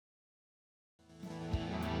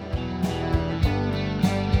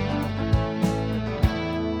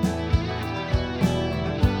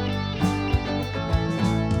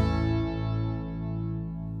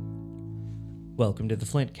Welcome to the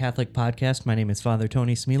Flint Catholic Podcast. My name is Father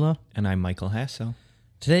Tony Smila. And I'm Michael Hasso.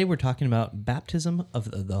 Today we're talking about baptism of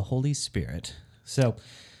the Holy Spirit. So,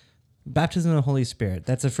 baptism of the Holy Spirit,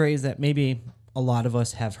 that's a phrase that maybe a lot of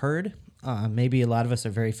us have heard. Maybe a lot of us are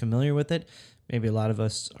very familiar with it. Maybe a lot of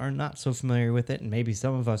us are not so familiar with it. And maybe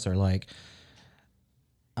some of us are like,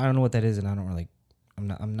 I don't know what that is, and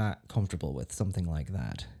I'm not comfortable with something like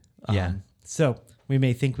that. Yeah. So we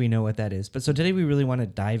may think we know what that is. But so today we really want to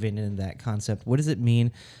dive into that concept. What does it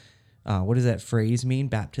mean? What does that phrase mean?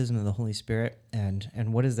 Baptism of the Holy Spirit, and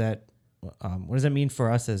what does that mean for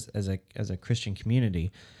us as a Christian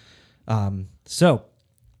community? So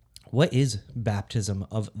what is baptism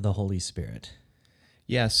of the Holy Spirit?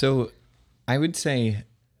 Yeah, so I would say,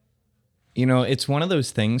 it's one of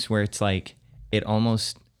those things where it's like,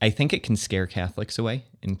 I think it can scare Catholics away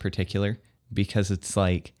in particular, because it's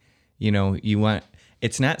like,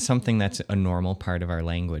 it's not something that's a normal part of our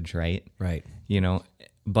language, right? Right.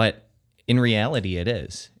 But in reality it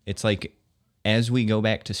is. It's like, as we go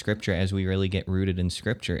back to Scripture, as we really get rooted in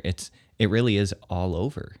Scripture, it really is all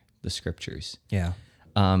over the Scriptures. Yeah.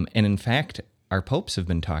 And in fact, our popes have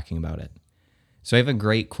been talking about it. So I have a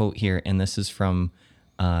great quote here, and this is from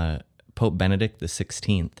Pope Benedict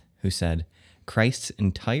XVI, who said, "Christ's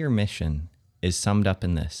entire mission is summed up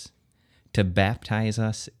in this: to baptize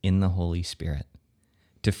us in the Holy Spirit,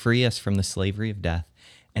 to free us from the slavery of death,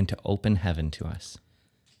 and to open heaven to us."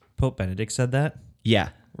 Pope Benedict said that? Yeah.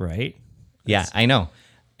 Right? Yeah, I know.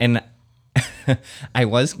 And I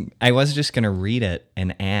was just going to read it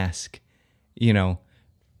and ask,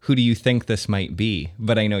 who do you think this might be?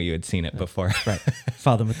 But I know you had seen it before. Right.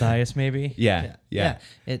 Father Matthias, maybe? Yeah. And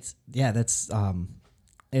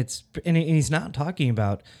he's not talking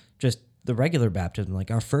about just the regular baptism,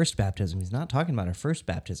 like our first baptism. He's not talking about our first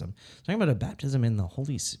baptism. He's talking about a baptism in the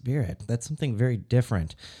Holy Spirit. That's something very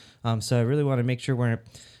different. So I really want to make sure we're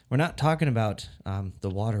not talking about the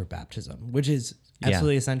water baptism, which is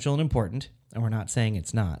absolutely essential and important, and we're not saying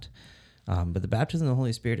it's not. But the baptism of the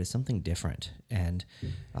Holy Spirit is something different. And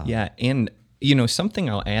something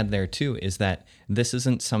I'll add there too is that this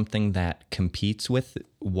isn't something that competes with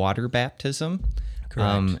water baptism.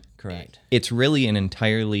 Correct. It's really an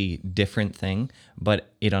entirely different thing,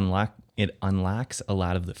 but it unlocks a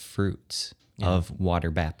lot of the fruits of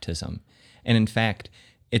water baptism. And in fact,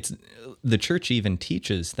 the church even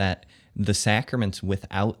teaches that the sacraments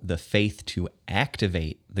without the faith to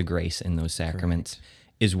activate the grace in those sacraments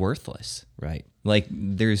is worthless. Right. Like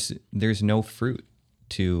there's no fruit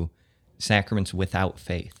to sacraments without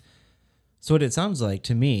faith. So what it sounds like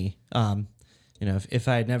to me, if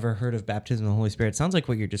I had never heard of baptism of the Holy Spirit, it sounds like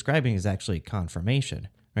what you're describing is actually confirmation,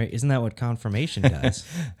 right? Isn't that what confirmation does?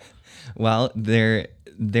 Well, there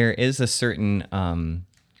is a certain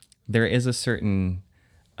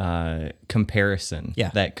comparison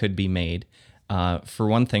that could be made. For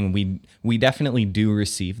one thing, we definitely do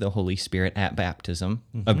receive the Holy Spirit at baptism.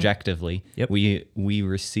 Objectively. Yep. We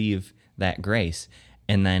receive that grace,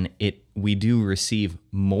 and then we do receive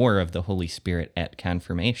more of the Holy Spirit at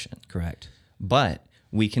confirmation. Correct. But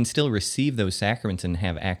we can still receive those sacraments and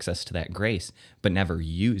have access to that grace, but never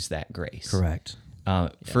use that grace. Correct.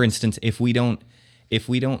 For instance, if we don't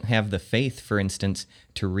have the faith, for instance,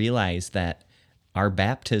 to realize that our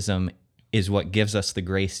baptism is what gives us the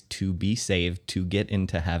grace to be saved, to get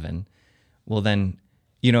into heaven, well then,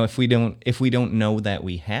 if we don't know that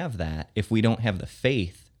we have that, if we don't have the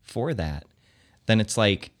faith for that, then it's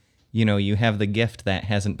like, you have the gift that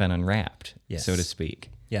hasn't been unwrapped, so to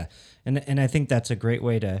speak. Yeah. And I think that's a great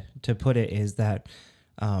way to put it, is that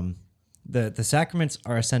the sacraments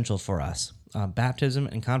are essential for us. Baptism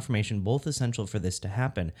and confirmation, both essential for this to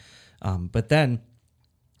happen. But then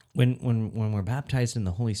when we're baptized in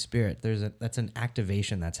the Holy Spirit, that's an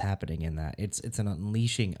activation that's happening in that. It's an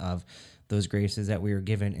unleashing of those graces that we were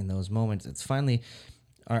given in those moments. It's finally,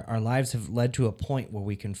 our lives have led to a point where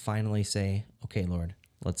we can finally say, okay, Lord,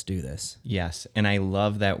 let's do this. Yes, and I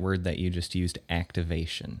love that word that you just used,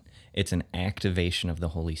 activation. It's an activation of the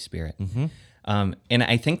Holy Spirit. Mm-hmm. And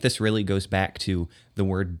I think this really goes back to the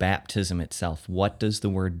word baptism itself. What does the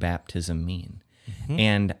word baptism mean? Mm-hmm.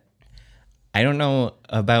 And I don't know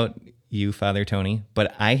about you, Father Tony,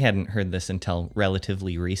 but I hadn't heard this until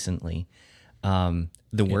relatively recently. The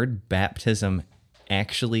word baptism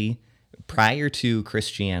actually, prior to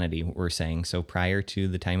Christianity, we're saying, so prior to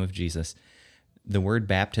the time of Jesus, the word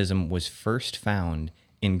baptism was first found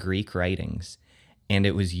in Greek writings, and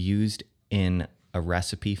it was used in a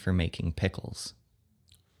recipe for making pickles.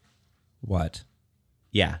 What?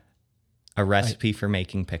 Yeah, a recipe for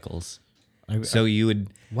making pickles. So you would...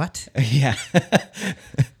 What? Yeah.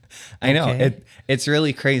 I know. Okay. It's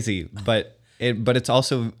really crazy, but but it's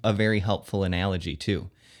also a very helpful analogy too,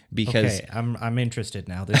 because Okay, I'm interested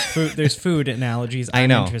now. There's food analogies. I I'm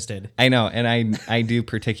know, interested. I know, and I do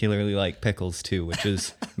particularly like pickles too, which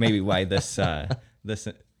is maybe why this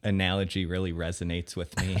analogy really resonates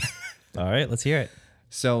with me. All right, let's hear it.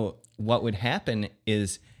 So what would happen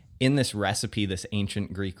is in this recipe, this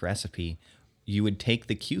ancient Greek recipe, you would take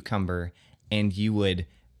the cucumber and you would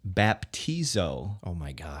baptizo Oh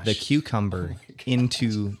my gosh. the cucumber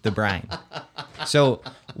into the brine. So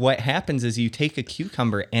what happens is you take a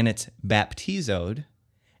cucumber and it's baptizoed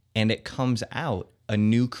and it comes out a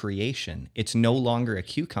new creation. It's no longer a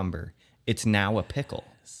cucumber. It's now a pickle.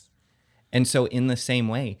 And so in the same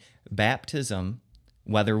way, baptism,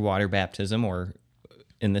 whether water baptism or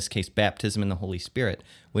in this case, baptism in the Holy Spirit,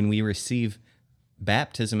 when we receive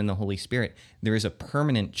baptism in the Holy Spirit, there is a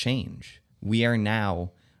permanent change. We are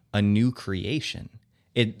now a new creation.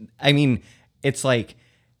 It's like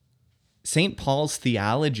St. Paul's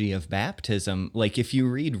theology of baptism. Like if you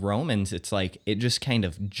read Romans, it's like it just kind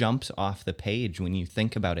of jumps off the page when you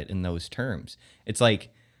think about it in those terms. It's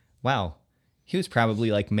like, wow, he was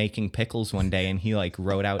probably like making pickles one day and he like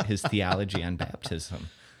wrote out his theology on baptism.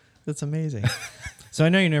 That's amazing. So I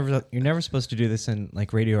know you're never supposed to do this in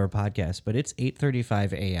like radio or podcast, but it's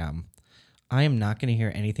 8:35 a.m. I am not going to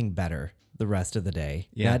hear anything better the rest of the day.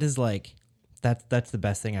 Yeah. That is like that's the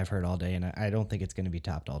best thing I've heard all day, and I don't think it's going to be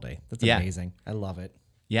topped all day. That's amazing. I love it.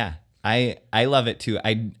 Yeah. I love it too.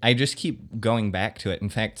 I just keep going back to it. In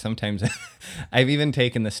fact, sometimes I've even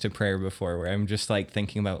taken this to prayer before where I'm just like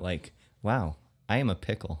thinking about like, wow, I am a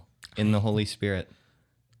pickle in the Holy Spirit.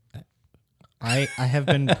 I have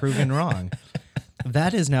been proven wrong.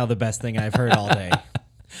 That is now the best thing I've heard all day.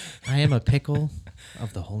 I am a pickle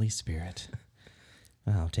of the Holy Spirit.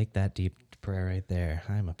 Oh, take that deep prayer right there.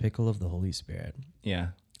 I am a pickle of the Holy Spirit. Yeah.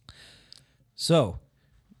 So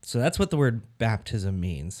that's what the word baptism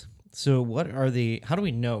means. So how do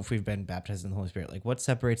we know if we've been baptized in the Holy Spirit? Like what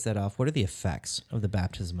separates that off? What are the effects of the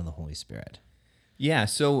baptism of the Holy Spirit? Yeah.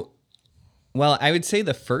 So, well, I would say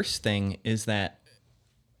the first thing is that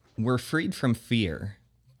we're freed from fear,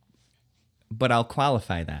 but I'll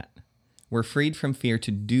qualify that. We're freed from fear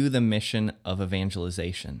to do the mission of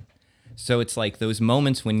evangelization. So it's like those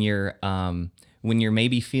moments when you're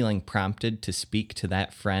maybe feeling prompted to speak to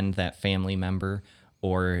that friend, that family member,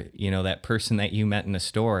 or that person that you met in a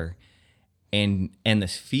store, and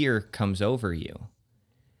this fear comes over you.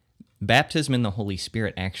 Baptism in the Holy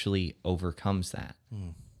Spirit actually overcomes that.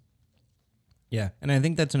 Yeah, and I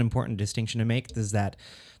think that's an important distinction to make, is that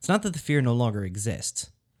it's not that the fear no longer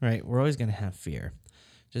exists, right? We're always going to have fear.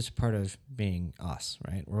 Just part of being us,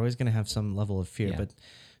 right? We're always going to have some level of fear, but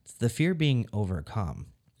it's the fear being overcome.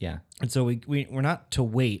 Yeah. And so we're not to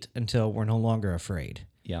wait until we're no longer afraid.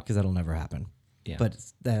 Yeah. Because that'll never happen. Yeah. But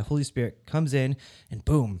the Holy Spirit comes in and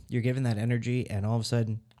boom, you're given that energy, and all of a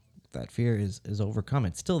sudden that fear is overcome.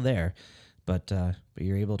 It's still there, but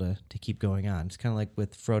you're able to keep going on. It's kind of like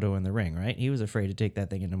with Frodo in the Ring, right? He was afraid to take that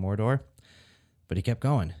thing into Mordor, but he kept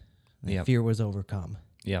going. The fear was overcome.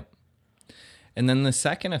 Yep. And then the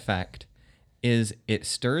second effect is it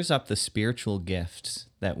stirs up the spiritual gifts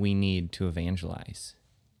that we need to evangelize.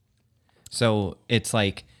 So it's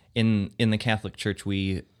like in the Catholic Church,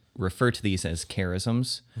 we refer to these as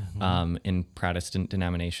charisms. Mm-hmm. In Protestant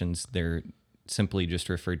denominations, they're simply just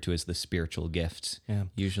referred to as the spiritual gifts,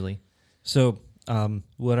 usually. So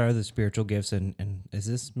what are the spiritual gifts? And does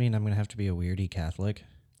this mean I'm going to have to be a weirdy Catholic?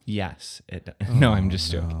 Yes. No, I'm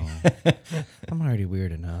just joking. I'm already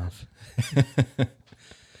weird enough.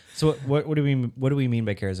 So what do we mean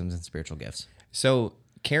by charisms and spiritual gifts? So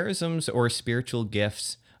charisms or spiritual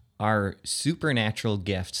gifts are supernatural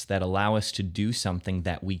gifts that allow us to do something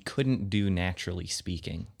that we couldn't do naturally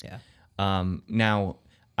speaking. Yeah. Now,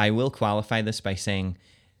 I will qualify this by saying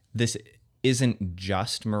this isn't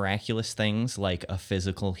just miraculous things like a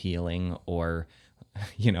physical healing or,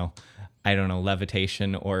 I don't know,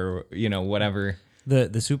 levitation or, whatever. The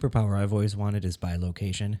superpower I've always wanted is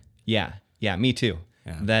bilocation. Yeah, me too.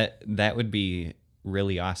 Yeah. That would be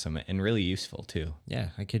really awesome and really useful too. Yeah,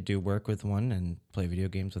 I could do work with one and play video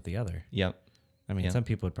games with the other. Yep. I mean, some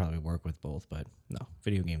people would probably work with both, but no,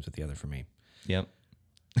 video games with the other for me. Yep.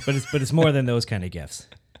 But it's more than those kind of gifts.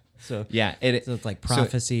 So yeah, so it's like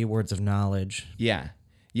prophecy, words of knowledge. Yeah.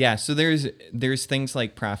 So there's things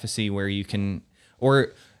like prophecy where you can,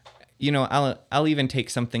 or I'll even take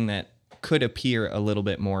something that could appear a little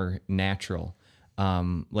bit more natural,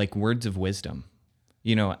 like words of wisdom.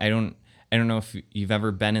 I don't know if you've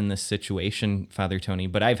ever been in this situation, Father Tony,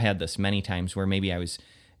 but I've had this many times where maybe I was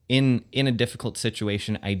in a difficult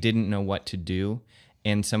situation, I didn't know what to do,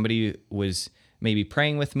 and somebody was maybe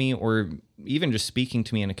praying with me or even just speaking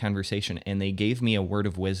to me in a conversation, and they gave me a word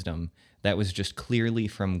of wisdom that was just clearly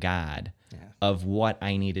from God of what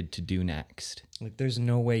I needed to do next. Like there's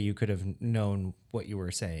no way you could have known what you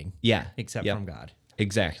were saying. Yeah. Except Yep. from God.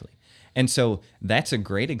 Exactly. And so that's a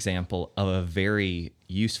great example of a very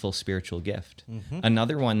useful spiritual gift. Mm-hmm.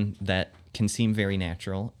 Another one that can seem very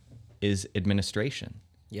natural is administration.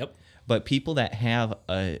 Yep. But people that have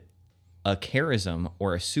a charism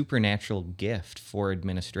or a supernatural gift for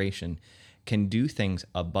administration can do things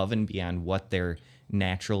above and beyond what their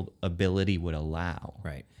natural ability would allow.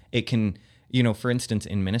 Right. It can, for instance,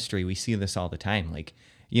 in ministry, we see this all the time. Like,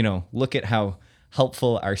 look at how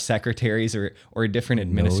helpful our secretaries or different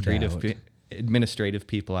administrative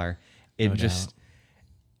people are. It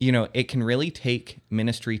it can really take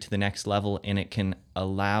ministry to the next level, and it can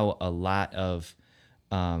allow a lot of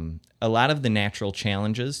the natural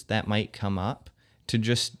challenges that might come up to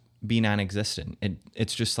just be non-existent.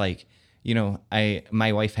 It's just like,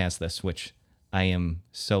 my wife has this, which I am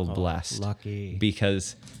so blessed. Lucky.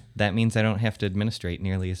 Because that means I don't have to administrate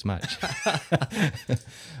nearly as much.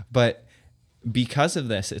 But because of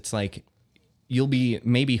this, it's like you'll be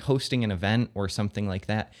maybe hosting an event or something like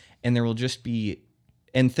that, and there will just be,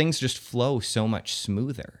 and things just flow so much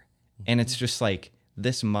smoother. And it's just like,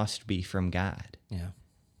 this must be from God. Yeah.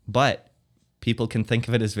 But people can think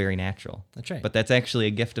of it as very natural. That's right. But that's actually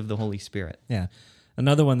a gift of the Holy Spirit. Yeah.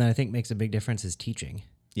 Another one that I think makes a big difference is teaching.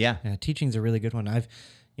 Yeah. Teaching's a really good one.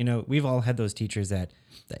 We've all had those teachers that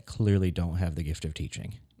clearly don't have the gift of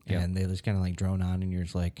teaching. Yeah. And they just kind of like drone on, and you're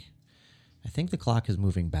just like, I think the clock is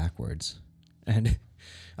moving backwards. And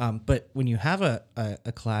but when you have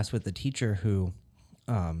a class with a teacher who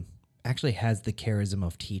actually has the charism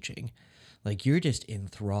of teaching, like you're just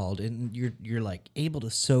enthralled, and you're like able to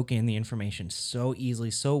soak in the information so easily,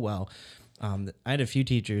 so well. I had a few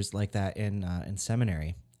teachers like that in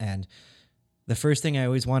seminary, and the first thing I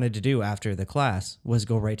always wanted to do after the class was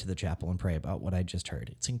go right to the chapel and pray about what I just heard.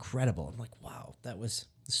 It's incredible. I'm like, wow, that was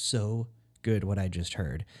so good what I just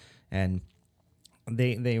heard. And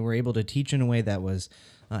they were able to teach in a way that was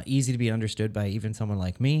easy to be understood by even someone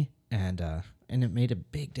like me, and it made a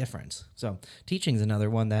big difference. So teaching is another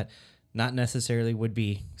one that not necessarily would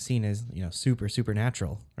be seen as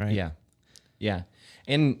supernatural, right? Yeah.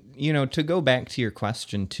 And to go back to your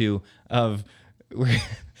question too of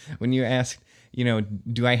when you asked,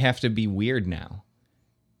 do I have to be weird now?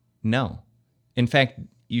 No. In fact,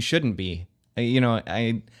 you shouldn't be.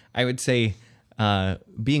 I would say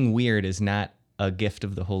being weird is not a gift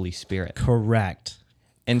of the Holy Spirit. Correct.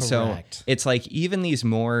 And so it's like even these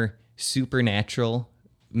more supernatural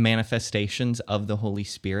manifestations of the Holy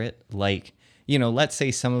Spirit, like, let's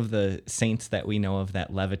say some of the saints that we know of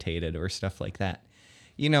that levitated or stuff like that,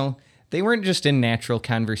 they weren't just in natural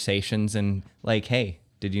conversations and like, hey,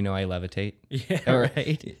 did you know I levitate? Yeah, or,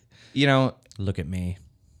 right. Look at me.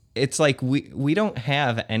 It's like we don't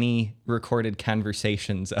have any recorded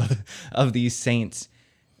conversations of these saints,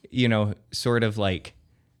 sort of like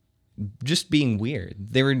just being weird.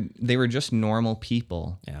 They were just normal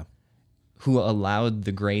people. Yeah. Who allowed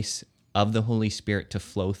the grace of the Holy Spirit to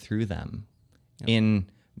flow through them in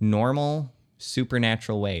normal,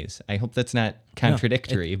 supernatural ways. I hope that's not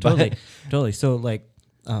contradictory. But Totally. So, like,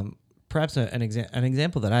 perhaps an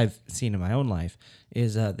example that I've seen in my own life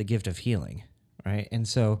is the gift of healing, right? And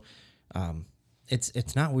so,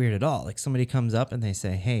 it's not weird at all. Like somebody comes up and they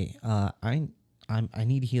say, "Hey, I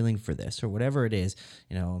need healing for this," or whatever it is.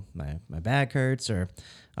 My back hurts, or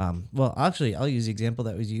actually, I'll use the example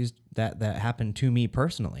that was used that happened to me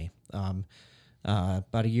personally.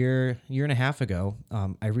 About a year and a half ago,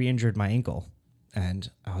 I re-injured my ankle, and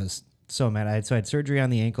I was so mad. I had surgery on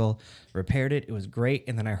the ankle, repaired it. It was great,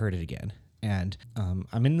 and then I hurt it again. And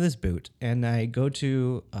I'm in this boot, and I go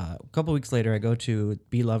to a couple weeks later. I go to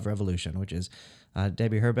Be Love Revolution, which is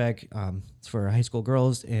Debbie Herbeck. It's for high school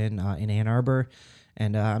girls in Ann Arbor,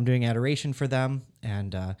 and I'm doing adoration for them.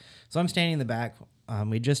 And so I'm standing in the back.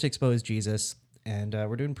 We just exposed Jesus, and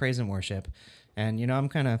we're doing praise and worship. And I'm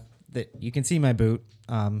kind of you can see my boot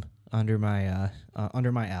under my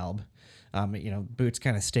alb. Boots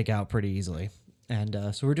kind of stick out pretty easily.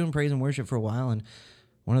 And so we're doing praise and worship for a while, and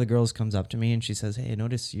one of the girls comes up to me and she says, "Hey, I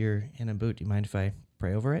notice you're in a boot. Do you mind if I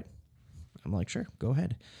pray over it?" I'm like, "Sure, go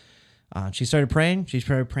ahead." She started praying. She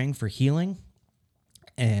started praying for healing,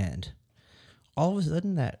 and all of a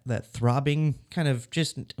sudden that throbbing kind of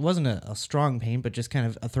just, it wasn't a strong pain, but just kind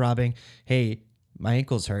of a throbbing, "Hey, my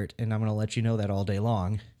ankle's hurt, and I'm going to let you know that all day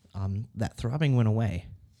long." That throbbing went away.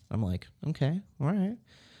 I'm like, okay, all right.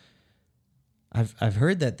 I've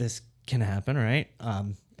heard that this can happen, right?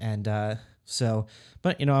 And So,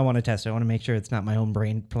 but I want to test it. I want to make sure it's not my own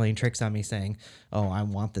brain playing tricks on me saying, "Oh, I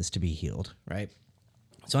want this to be healed," right?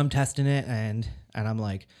 So I'm testing it, and I'm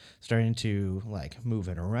like starting to like move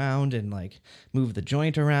it around and like move the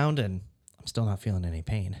joint around, and I'm still not feeling any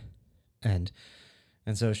pain. And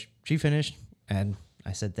so she finished, and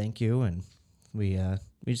I said thank you, and we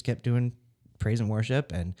just kept doing praise and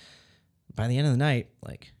worship, and by the end of the night,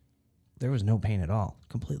 like there was no pain at all,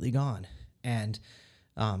 completely gone, and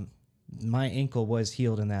my ankle was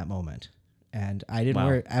healed in that moment. And I didn't Wow.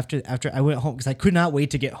 wear it after I went home because I could not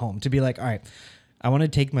wait to get home to be like, all right, I want to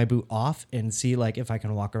take my boot off and see like if I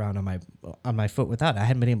can walk around on my foot without it. I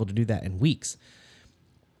hadn't been able to do that in weeks.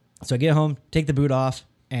 So I get home, take the boot off,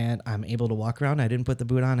 and I'm able to walk around. I didn't put the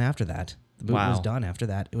boot on after that. The boot was done after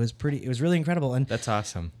that. It was really incredible. And That's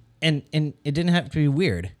awesome. and it didn't have to be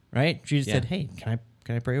weird, right? She just Yeah. said, "Hey, can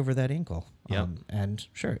I pray over that ankle?" Yep. And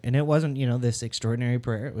sure. And it wasn't, this extraordinary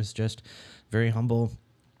prayer. It was just very humble.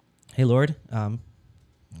 Hey, Lord,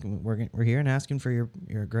 we're here and asking for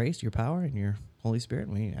your grace, your power, and your Holy Spirit.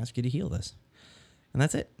 And we ask you to heal this. And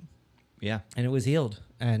that's it. Yeah. And it was healed.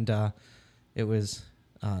 And it was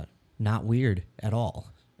not weird at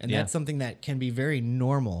all. And that's something that can be very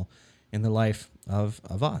normal in the life of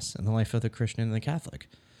us, in the life of the Christian and the Catholic.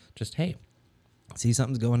 Just, hey, see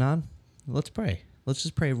something's going on? Let's pray. Let's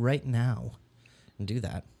just pray right now and do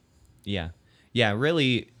that. Yeah. Yeah.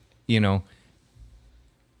 Really,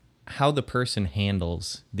 how the person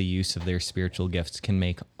handles the use of their spiritual gifts can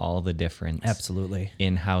make all the difference. Absolutely.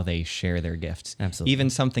 In how they share their gifts. Absolutely. Even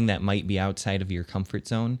something that might be outside of your comfort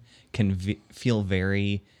zone can feel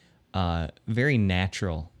very, very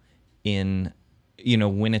natural in,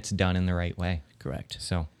 when it's done in the right way. Correct.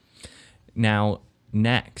 So now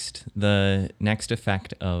the next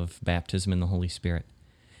effect of baptism in the Holy Spirit,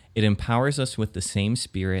 it empowers us with the same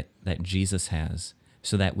Spirit that Jesus has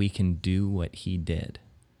so that we can do what he did.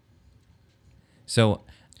 So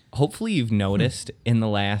hopefully you've noticed in the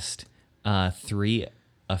last 3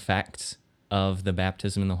 effects of the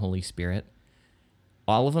baptism in the Holy Spirit,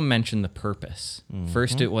 all of them mention the purpose. Mm-hmm.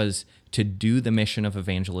 First, it was to do the mission of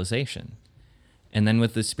evangelization. And then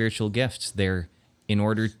with the spiritual gifts, they're in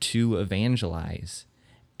order to evangelize.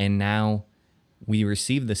 And now we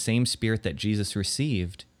receive the same Spirit that Jesus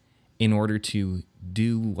received in order to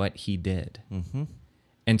do what he did. Mm-hmm.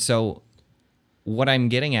 And so what I'm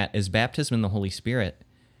getting at is baptism in the Holy Spirit.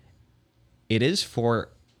 It's for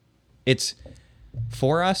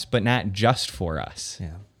us, but not just for us.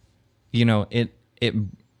 Yeah. It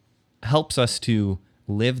helps us to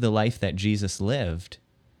live the life that Jesus lived,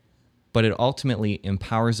 but it ultimately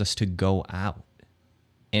empowers us to go out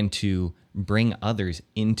and to bring others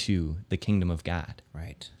into the kingdom of God.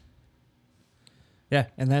 Right. Yeah,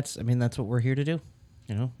 and that's what we're here to do.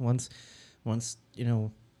 Once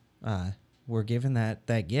we're given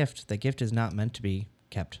that gift is not meant to be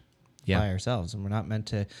kept by ourselves, and we're not meant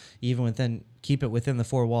to even keep it within the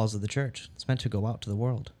 4 walls of the church. It's meant to go out to the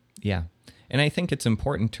world. Yeah. And I think it's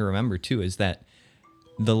important to remember too is that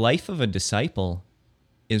the life of a disciple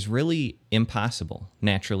is really impossible,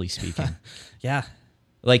 naturally speaking. Yeah.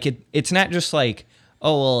 Like it's not just like,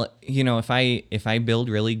 oh, well, if I build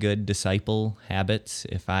really good disciple habits,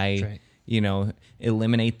 if I,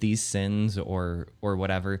 eliminate these sins or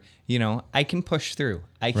whatever, I can push through.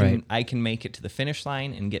 I can make it to the finish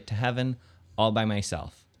line and get to heaven all by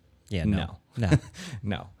myself. Yeah. No.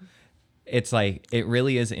 No. It's like, it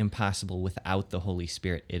really is impossible without the Holy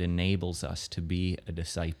Spirit. It enables us to be a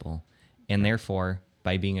disciple, and therefore,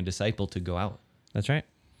 by being a disciple, to go out. That's right.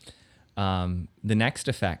 The next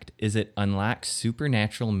effect is it unlocks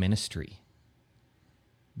supernatural ministry.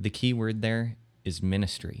 The key word there is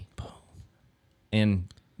ministry.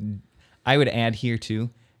 And I would add here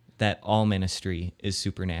too that all ministry is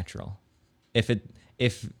supernatural. If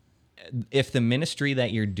the ministry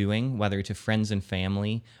that you're doing, whether to friends and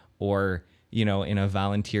family or, in a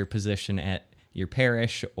volunteer position at your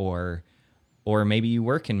parish or maybe you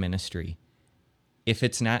work in ministry, if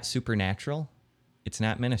it's not supernatural, it's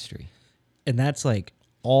not ministry. And that's like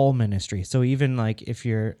all ministry. So even like if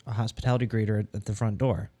you're a hospitality greeter at the front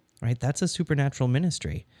door, right? That's a supernatural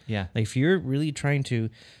ministry. Yeah. Like if you're really trying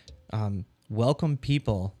to welcome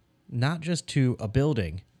people, not just to a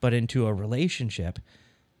building, but into a relationship,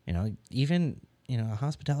 even, a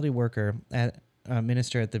hospitality worker at a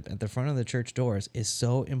minister at the front of the church doors is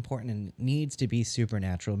so important and needs to be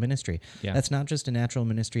supernatural ministry. Yeah. That's not just a natural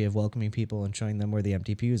ministry of welcoming people and showing them where the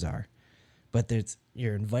empty pews are, but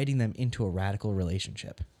you're inviting them into a radical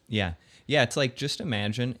relationship. Yeah. Yeah. It's like, just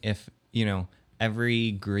imagine if,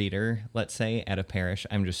 every greeter, let's say at a parish,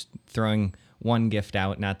 I'm just throwing one gift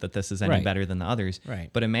out. Not that this is any Right. better than the others. Right.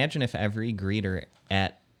 But imagine if every greeter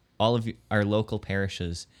at all of our local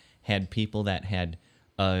parishes had people that had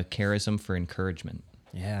a charism for encouragement.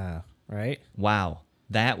 Yeah. Right. Wow.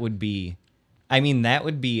 That would be, that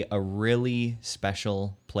would be a really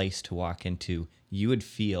special place to walk into. You would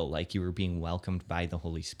feel like you were being welcomed by the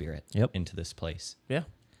Holy Spirit Yep. into this place. Yeah.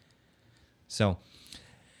 So,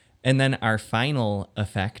 and then our final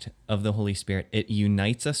effect of the Holy Spirit, it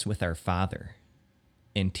unites us with our Father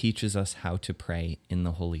and teaches us how to pray in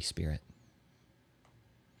the Holy Spirit.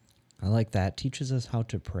 I like that. Teaches us how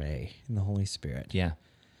to pray in the Holy Spirit. Yeah.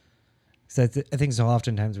 So I think so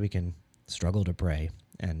oftentimes we can struggle to pray,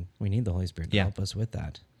 and we need the Holy Spirit to Yeah. help us with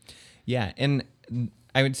that. Yeah. And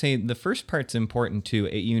I would say the first part's important too.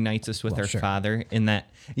 It unites us with Well, our sure. Father in that.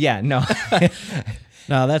 Yeah. No.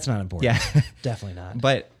 No, that's not important. Yeah. Definitely not.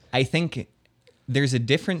 But I think there's a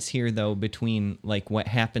difference here, though, between like what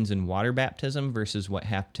happens in water baptism versus what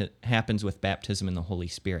happens with baptism in the Holy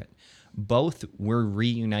Spirit. Both were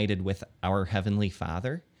reunited with our Heavenly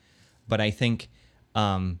Father, but I think,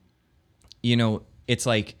 it's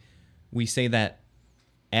like we say that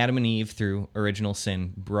Adam and Eve, through original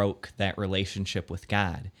sin, broke that relationship with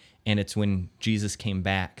God, and it's when Jesus came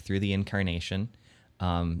back through the incarnation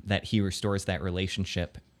that he restores that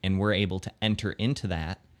relationship, and we're able to enter into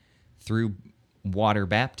that through water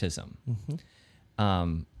baptism.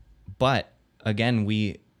 But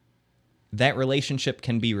again, that relationship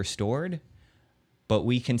can be restored, but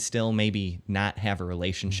we can still maybe not have a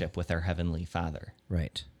relationship with our Heavenly Father.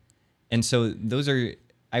 Right. And so those are,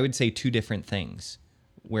 I would say, two different things,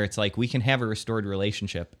 where it's like we can have a restored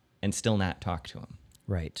relationship and still not talk to him,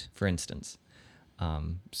 Right. for instance.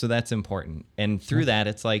 So that's important. And through that,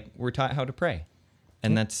 it's like we're taught how to pray.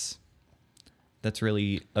 And that's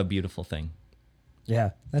really a beautiful thing.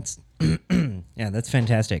 Yeah, that's that's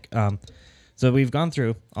fantastic. So we've gone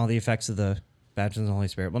through all the effects of the baptism of the Holy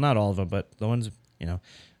Spirit. Well, not all of them, but the ones,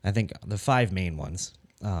 I think the 5 main ones.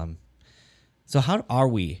 So how are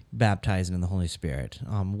we baptized in the Holy Spirit?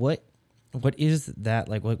 What is that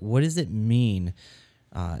like? What does it mean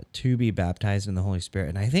to be baptized in the Holy Spirit?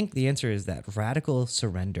 And I think the answer is that radical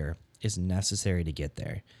surrender is necessary to get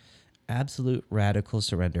there. Absolute radical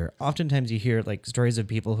surrender. Oftentimes you hear like stories of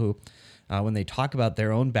people who, when they talk about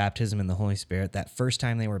their own baptism in the Holy Spirit, that first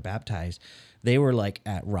time they were baptized, they were like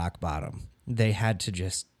at rock bottom. They had to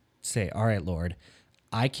just say, all right, Lord,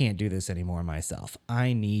 I can't do this anymore myself.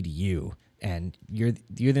 I need you. And you're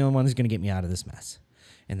the only one who's going to get me out of this mess.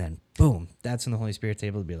 And then, boom, that's when the Holy Spirit's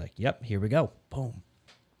able to be like, yep, here we go. Boom.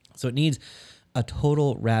 So it needs a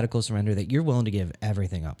total radical surrender that you're willing to give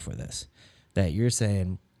everything up for this. That you're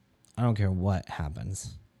saying, I don't care what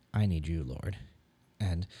happens. I need you, Lord.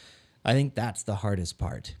 And I think that's the hardest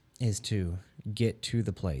part, is to get to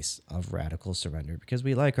the place of radical surrender, because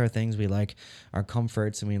we like our things, we like our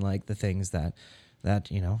comforts, and we like the things that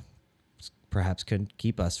perhaps could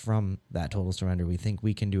keep us from that total surrender. We think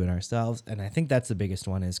we can do it ourselves. And I think that's the biggest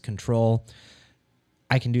one, is control.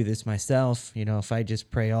 I can do this myself. If I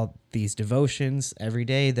just pray all these devotions every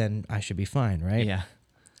day, then I should be fine, right? Yeah.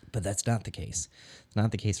 But that's not the case. It's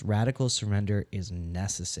not the case. Radical surrender is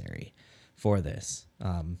necessary for this.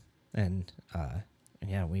 We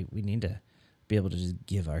need to be able to just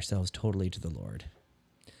give ourselves totally to the Lord.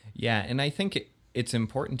 Yeah, and I think it's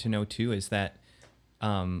important to know, too, is that,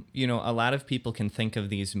 a lot of people can think of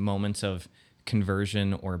these moments of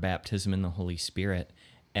conversion or baptism in the Holy Spirit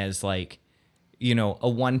as like, a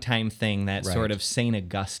one-time thing, that Right. sort of St.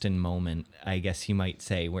 Augustine moment, I guess you might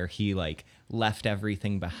say, where he like left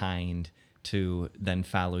everything behind to then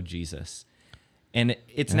follow Jesus. And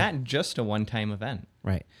it's not just a one-time event.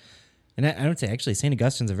 Right. And I would say, actually, St.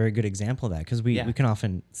 Augustine's a very good example of that, because we can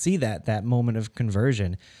often see that moment of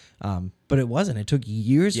conversion, but it wasn't. It took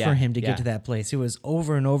years for him to get to that place. He was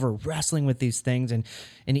over and over wrestling with these things, and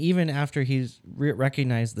even after he's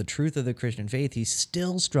recognized the truth of the Christian faith, he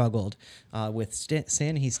still struggled with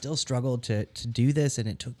sin. He still struggled to do this, and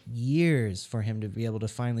it took years for him to be able to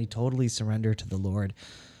finally totally surrender to the Lord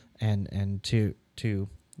and to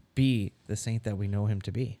be the saint that we know him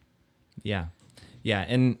to be. Yeah. Yeah,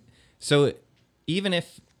 and so even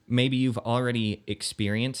if maybe you've already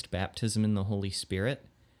experienced baptism in the Holy Spirit,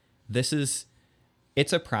 it's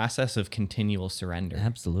a process of continual surrender.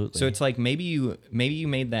 Absolutely. So it's like maybe you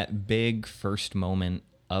made that big first moment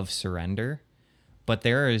of surrender, but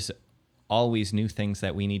there is always new things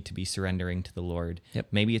that we need to be surrendering to the Lord. Yep.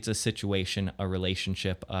 Maybe it's a situation, a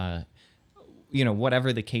relationship,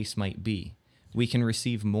 whatever the case might be. We can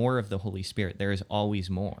receive more of the Holy Spirit. There is always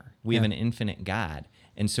more. We have an infinite God,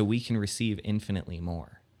 and so we can receive infinitely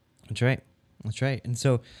more. That's right. And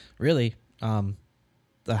so really,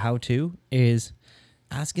 the how-to is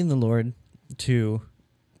asking the Lord to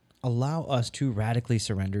allow us to radically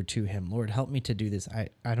surrender to him. Lord, help me to do this.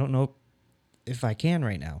 I don't know if I can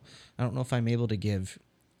right now. I don't know if I'm able to give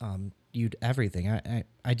you everything.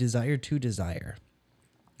 I desire to desire.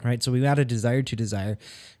 Right? So we got to desire to desire.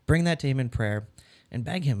 Bring that to him in prayer and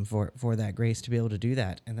beg him for that grace to be able to do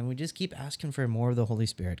that. And then we just keep asking for more of the Holy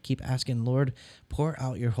Spirit. Keep asking, Lord, pour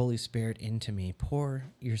out your Holy Spirit into me. Pour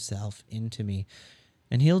yourself into me.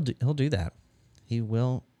 And he'll do that. He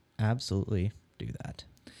will absolutely do that.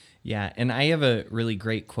 Yeah, and I have a really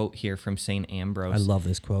great quote here from St. Ambrose. I love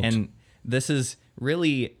this quote. And this is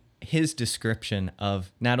really his description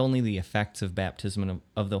of not only the effects of baptism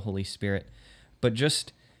of the Holy Spirit, but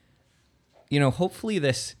just, hopefully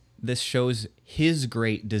this shows his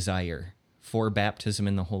great desire for baptism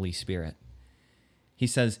in the Holy Spirit. He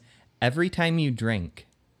says, every time you drink,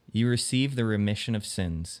 you receive the remission of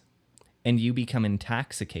sins, and you become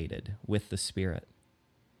intoxicated with the Spirit.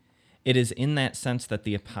 It is in that sense that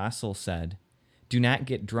the apostle said, do not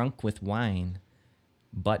get drunk with wine,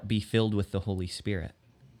 but be filled with the Holy Spirit.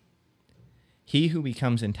 He who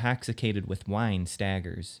becomes intoxicated with wine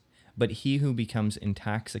staggers, but he who becomes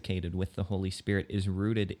intoxicated with the Holy Spirit is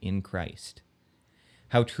rooted in Christ.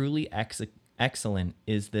 How truly excellent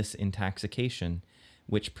is this intoxication,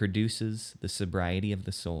 which produces the sobriety of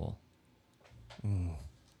the soul.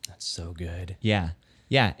 That's so good. Yeah,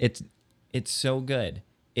 it's so good.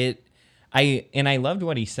 I loved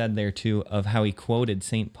what he said there too, of how he quoted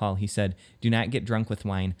St. Paul. He said, do not get drunk with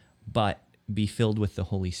wine, but be filled with the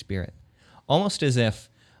Holy Spirit. Almost as if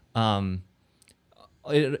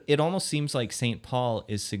it almost seems like St. Paul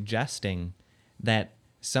is suggesting that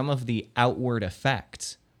some of the outward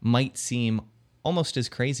effects might seem almost as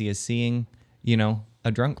crazy as seeing,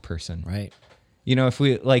 a drunk person. Right. If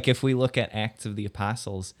we look at Acts of the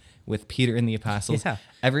Apostles with Peter and the apostles,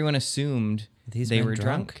 everyone assumed they were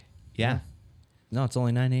drunk. Yeah. No, it's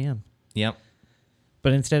only 9 a.m. Yep.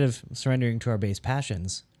 But instead of surrendering to our base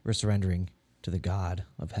passions, we're surrendering to the God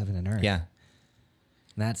of heaven and earth. Yeah.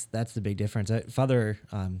 And that's the big difference. Father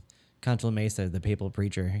Consul Mesa, the papal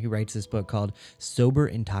preacher, he writes this book called Sober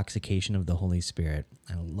Intoxication of the Holy Spirit.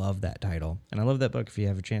 I love that title. And I love that book if you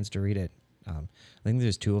have a chance to read it. I think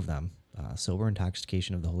there's two of them. Sober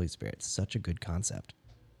Intoxication of the Holy Spirit. It's such a good concept.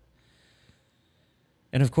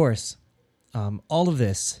 And of course, all of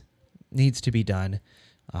this needs to be done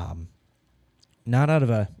not out of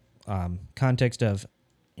a context of,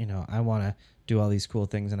 I want to do all these cool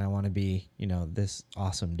things and I want to be, this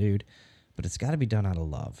awesome dude, but it's got to be done out of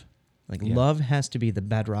love. Love has to be the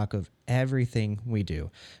bedrock of everything we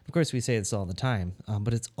do. Of course, we say this all the time,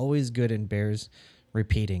 but it's always good and bears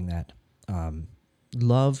repeating that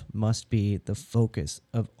love must be the focus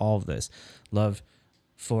of all of this. Love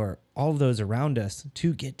for all of those around us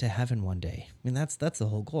to get to heaven one day. I mean, that's the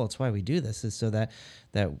whole goal. That's why we do this, is so that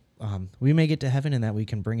we may get to heaven and that we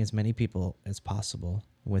can bring as many people as possible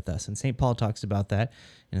with us. And St. Paul talks about that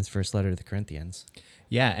in his first letter to the Corinthians.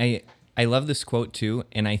 Yeah, I love this quote too,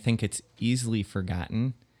 and I think it's easily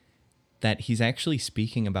forgotten that he's actually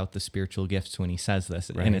speaking about the spiritual gifts when he says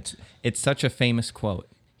this. Right. And it's such a famous quote.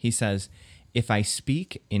 He says, if I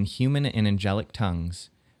speak in human and angelic tongues,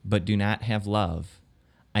 but do not have love,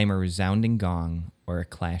 I'm a resounding gong or a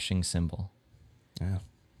clashing cymbal. Yeah.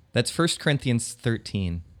 That's 1 Corinthians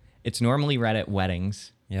 13. It's normally read at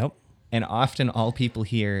weddings. Yep. And often all people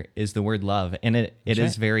hear is the word love, and it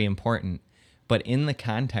is very important. But in the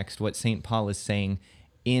context, what St. Paul is saying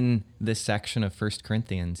in this section of 1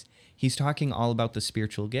 Corinthians, he's talking all about the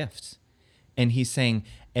spiritual gifts. And he's saying,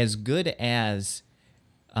 as good as,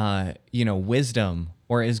 wisdom,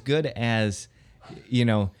 or as good as,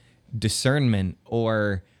 discernment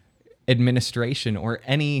or administration or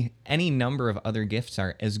any number of other gifts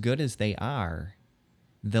are, as good as they are,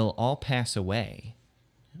 they'll all pass away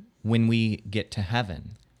when we get to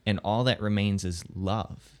heaven, and all that remains is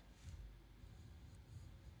love.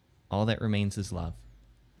 All that remains is love.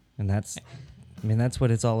 And that's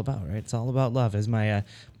what it's all about, right? It's all about love. As my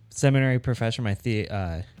seminary professor, my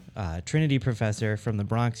Trinity professor from the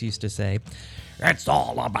Bronx used to say, it's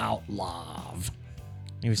all about love.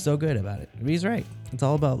 He was so good about it. But he's right. It's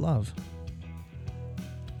all about love.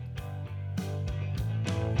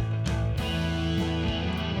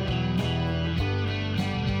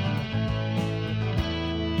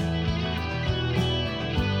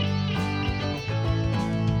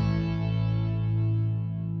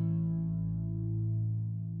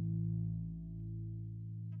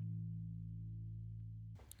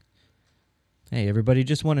 Hey, everybody,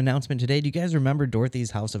 just one announcement today. Do you guys remember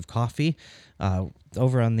Dorothy's House of Coffee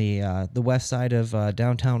over on the west side of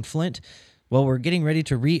downtown Flint? Well, we're getting ready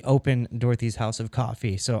to reopen Dorothy's House of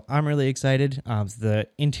Coffee, so I'm really excited. The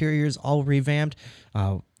interior's all revamped.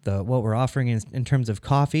 What we're offering in terms of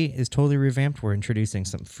coffee is totally revamped. We're introducing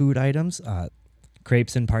some food items,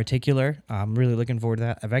 crepes in particular. I'm really looking forward to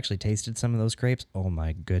that. I've actually tasted some of those crepes. Oh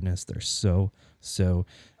my goodness, they're so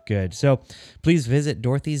good. So please visit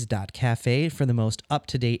dorothy's.cafe for the most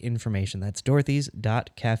up-to-date information. That's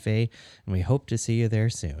dorothy's.cafe, and we hope to see you there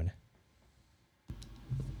soon.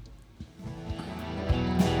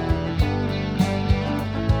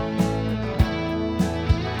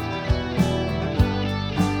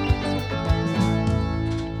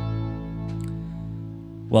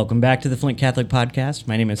 Welcome back to the Flint Catholic Podcast.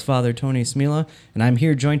 My name is Father Tony Smila, and I'm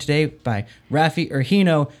here joined today by Raffy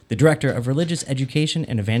Urgino, the Director of Religious Education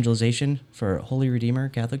and Evangelization for Holy Redeemer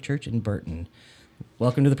Catholic Church in Burton.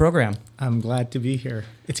 Welcome to the program. I'm glad to be here.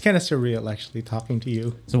 It's kind of surreal, actually, talking to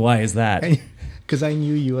you. So why is that? Because I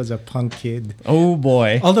knew you as a punk kid. Oh,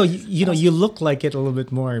 boy. Although, you look like it a little bit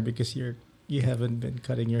more because you haven't been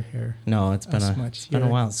cutting your hair. No, it's been a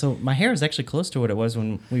while. So my hair is actually close to what it was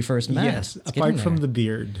when we first met. Yes, apart from the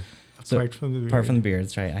beard. Apart from the beard,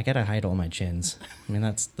 that's right. I gotta hide all my chins. I mean,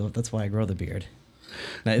 that's why I grow the beard.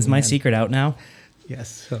 Now, is my secret out now?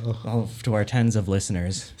 Yes. So all to our tens of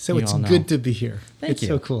listeners. So it's good to be here. Thank you.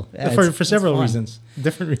 So cool. Yeah, for several reasons,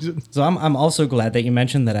 different reasons. So I'm also glad that you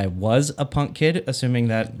mentioned that I was a punk kid, assuming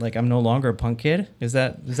that like I'm no longer a punk kid. Is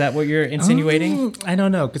that what you're insinuating? I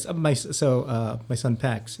don't know, because my son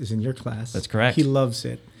Pax is in your class. That's correct. He loves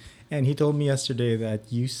it, and he told me yesterday that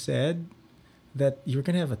you said that you're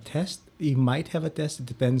gonna have a test. You might have a test. It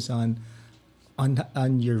depends on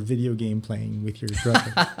your video game playing with your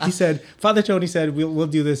brother. He said, Father Tony said, we'll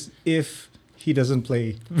do this if he doesn't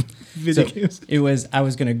play video games. I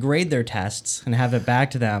was going to grade their tests and have it back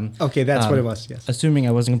to them. Okay, that's what it was, yes. Assuming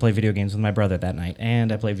I wasn't going to play video games with my brother that night.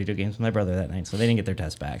 And I played video games with my brother that night, so they didn't get their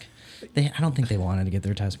test back. I don't think they wanted to get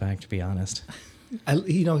their test back, to be honest.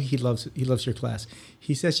 He loves your class.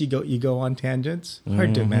 He says you go on tangents.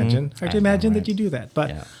 Hard to imagine. Hard to imagine that you do that.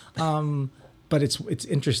 But but it's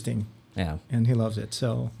interesting. Yeah. And he loves it.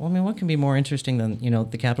 So well, I mean, what can be more interesting than,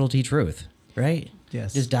 the capital T truth, right?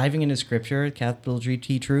 Yes. Just diving into scripture, capital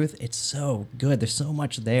T truth, it's so good. There's so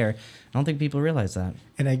much there. I don't think people realize that.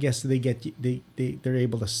 And I guess they're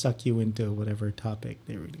able to suck you into whatever topic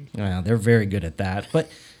they really. Yeah, they're very good at that.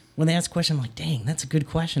 But when they ask a question, I'm like, dang, that's a good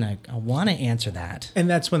question. I want to answer that. And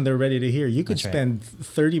that's when they're ready to hear. You could spend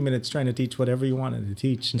 30 minutes trying to teach whatever you wanted to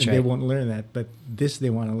teach, and they won't learn that. But this they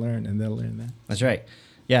want to learn, and they'll learn that. That's right.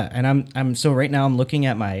 Yeah, and I'm so right now I'm looking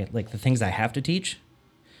at my the things I have to teach,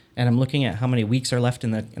 and I'm looking at how many weeks are left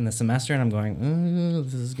in the semester, and I'm going,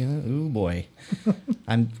 this is boy,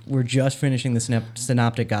 we're just finishing the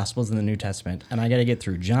synoptic gospels in the New Testament, and I got to get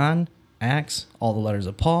through John, Acts, all the letters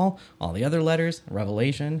of Paul, all the other letters,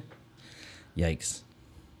 Revelation. Yikes.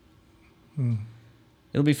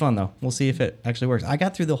 It'll be fun though. We'll see if it actually works. I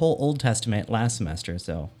got through the whole Old Testament last semester,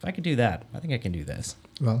 so if I could do that, I think I can do this.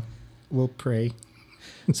 Well, we'll pray.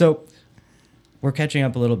 So we're catching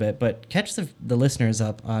up a little bit, but catch the listeners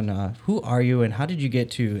up on who are you and how did you get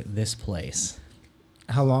to this place?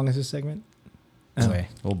 How long is this segment?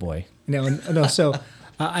 Oh boy. No. So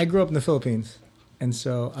I grew up in the Philippines, and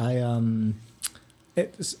so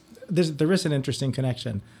there is an interesting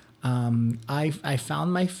connection. I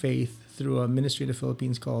found my faith through a ministry in the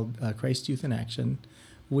Philippines called Christ Youth in Action,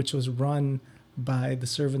 which was run by the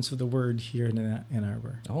Servants of the Word here in Ann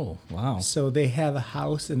Arbor. Oh, wow. So they have a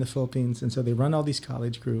house in the Philippines, and so they run all these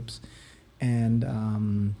college groups.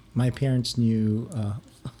 And my parents knew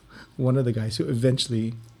one of the guys who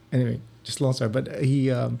eventually, anyway, just a long story, but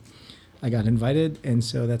I got invited, and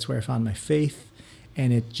so that's where I found my faith,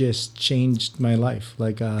 and it just changed my life.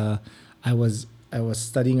 Like I was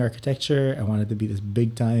studying architecture. I wanted to be this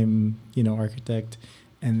big time, architect.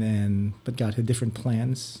 But God had different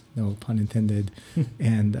plans, no pun intended,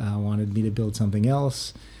 and wanted me to build something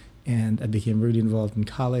else. And I became really involved in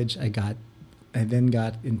college. I then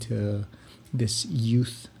got into this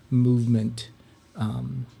youth movement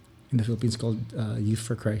in the Philippines called Youth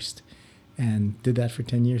for Christ, and did that for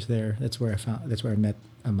 10 years there. That's where I met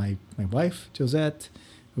my wife, Josette.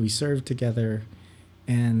 We served together,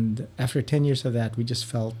 and after 10 years of that, we just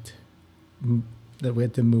felt that we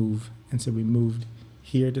had to move, and so we moved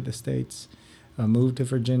here to the States, moved to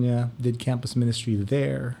Virginia, did campus ministry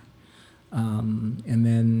there, and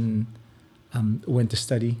then went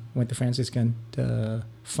to Franciscan to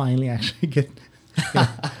finally actually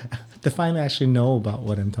know about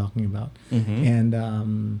what I'm talking about. Mm-hmm.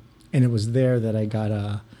 And it was there that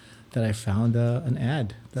I found an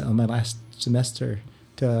ad on my last semester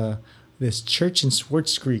to this church in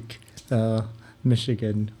Swartz Creek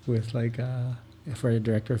Michigan with like for a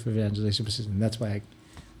director of evangelization position. That's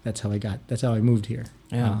how I moved here.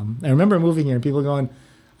 Yeah. I remember moving here and people going,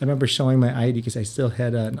 I remember showing my ID because I still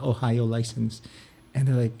had an Ohio license, and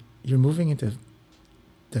they're like, "You're moving into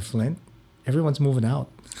Flint? Everyone's moving out."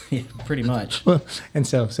 Yeah, pretty much. And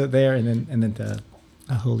so there, and then to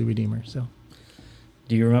Holy Redeemer. So,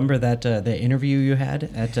 Do you remember that the interview you had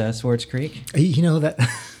at Swartz Creek? you know that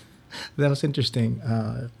that was interesting.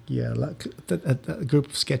 Yeah, a group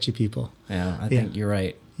of sketchy people. Yeah, I think you're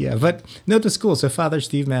right. Yeah, but no, it was cool. So Father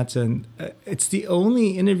Steve Mattson, it's the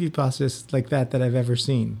only interview process like that I've ever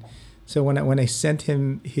seen. So when I sent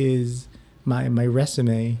him my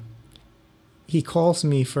resume, he calls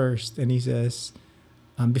me first and he says,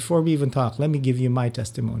 before we even talk, let me give you my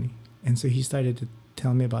testimony. And so he started to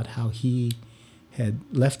tell me about how he had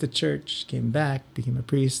left the church, came back, became a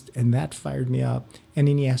priest, and that fired me up. And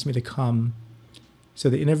then he asked me to come. So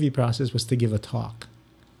the interview process was to give a talk.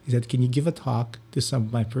 He said, "Can you give a talk to some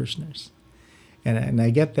of my parishioners?" And I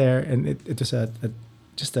get there, and it was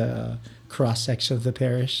just a cross section of the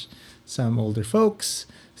parish. Some older folks,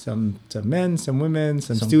 some men, some women,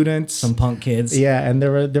 some students, some punk kids. Yeah, and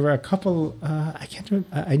there were a couple. I can't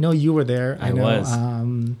remember. I know you were there. I was.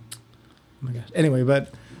 Oh my gosh. Anyway,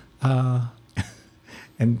 but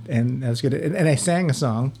and that was good. And I sang a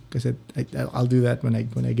song because I'll do that when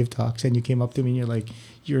I give talks. And you came up to me and you're like,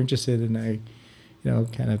 you're interested, and I.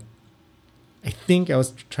 Kind of, I think I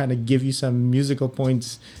was trying to give you some musical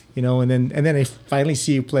points, and then I finally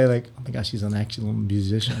see you play like, oh my gosh, he's an actual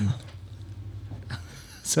musician.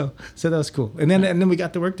 so that was cool. And then we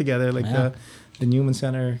got to work together, like the Newman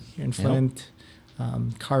Center here in Flint,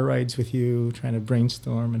 car rides with you, trying to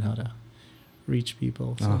brainstorm and how to reach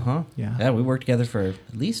people. So, Yeah, we worked together for at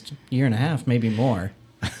least a year and a half, maybe more.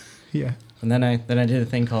 Yeah. And then I did a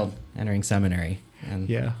thing called entering seminary. And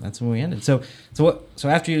that's when we ended. So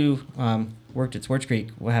after you worked at Swartz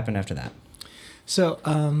Creek, what happened after that? So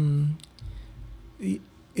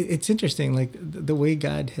it's interesting, like the way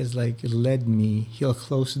God has like led me. He'll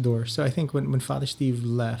close the door. So I think when Father Steve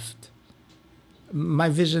left, my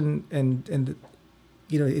vision and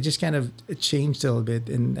it just kind of changed a little bit,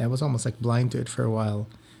 and I was almost like blind to it for a while.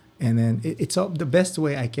 And then it's all, the best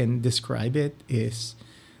way I can describe it is,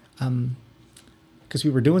 because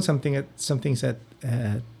we were doing some things at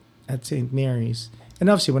St. Mary's, and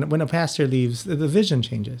obviously when a pastor leaves, the vision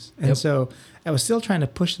changes, and so I was still trying to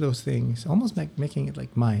push those things, almost like making it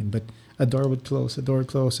like mine. But a door would close,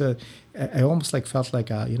 I almost like felt like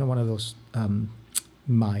one of those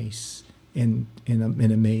mice in a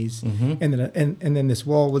maze, and then this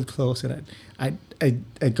wall would close, and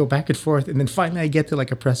I'd go back and forth, and then finally I get to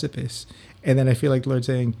like a precipice, and then I feel like the Lord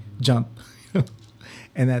saying, "Jump."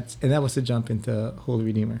 And that was the jump into Holy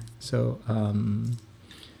Redeemer. So, when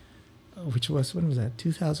was that?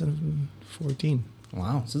 2014.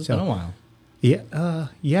 Wow, so it's been a while.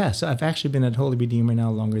 Yeah. So I've actually been at Holy Redeemer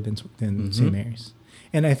now longer than St. Mary's,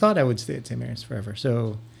 and I thought I would stay at St. Mary's forever.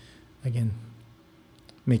 So, again,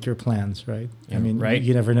 make your plans, right? Yeah, right.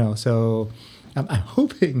 You never know. So, I'm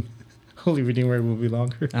hoping Holy Redeemer will be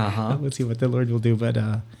longer. Let's see what the Lord will do. But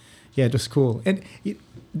it was cool. And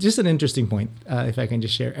just an interesting point, if I can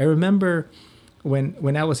just share. I remember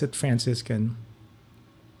when I was at Franciscan,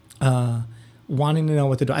 wanting to know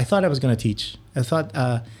what to do. I thought I was going to teach. I thought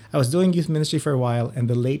I was doing youth ministry for a while, and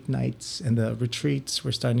the late nights and the retreats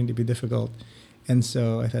were starting to be difficult. And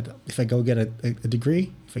so I thought, if I go get a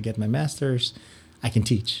degree, if I get my master's, I can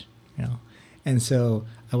teach. And so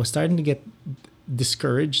I was starting to get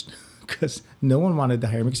discouraged because no one wanted to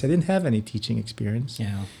hire me because I didn't have any teaching experience.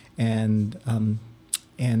 Yeah.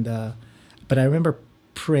 But I remember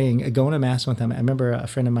praying, going to mass one time. I remember a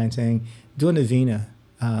friend of mine saying, "Do a novena."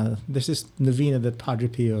 There's this novena that Padre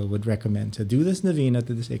Pio would recommend. So do this novena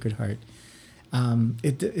to the Sacred Heart.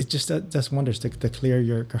 It just does wonders to clear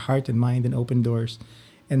your heart and mind and open doors.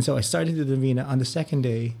 And so I started the novena on the second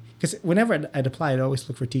day, because whenever I'd apply, I'd always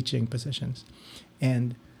look for teaching positions.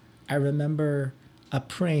 And I remember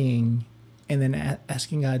praying and then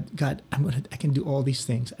asking God, I can do all these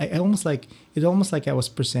things. It's almost like I was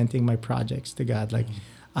presenting my projects to God, like,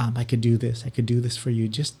 I could do this for you.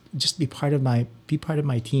 Just be part of my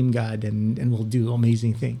team, God, and we'll do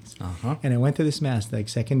amazing things. And I went to this mass, like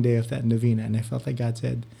second day of that novena, and I felt like God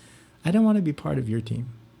said, I don't want to be part of your team.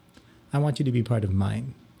 I want you to be part of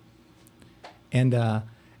mine. And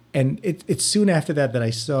it's soon after that I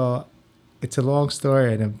saw, it's a long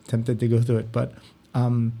story and I'm tempted to go through it, but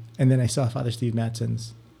and then I saw Father Steve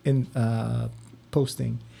Mattson's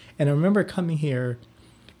posting, and I remember coming here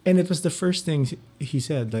And it was the first thing he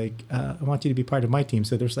said, like, I want you to be part of my team.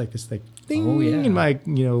 So there's like this like ding in my,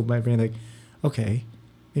 my brain, like, okay,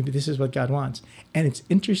 maybe this is what God wants. And it's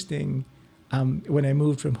interesting. When I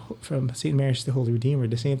moved from St. Mary's to Holy Redeemer,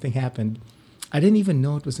 the same thing happened. I didn't even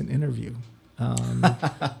know it was an interview.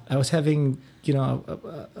 I was having,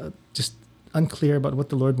 just unclear about what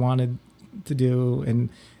the Lord wanted to do.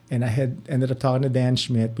 And I had ended up talking to Dan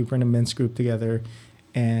Schmidt. We were in a men's group together.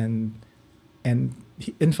 And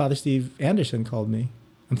Father Steve Anderson called me.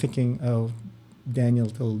 I'm thinking, oh, Daniel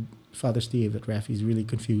told Father Steve that Raffy's really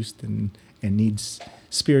confused and needs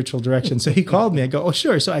spiritual direction. So he called me. I go, oh,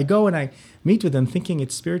 sure. So I go and I meet with him thinking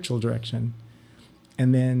it's spiritual direction.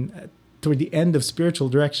 And then toward the end of spiritual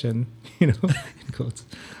direction, in quotes,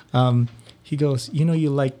 he goes, you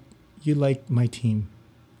like my team.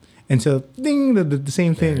 And so, ding, the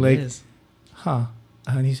same thing, like, huh.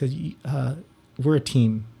 And he said, we're a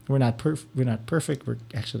team. We're not perfect. We're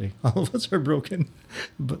actually, all of us are broken,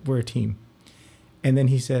 but we're a team. And then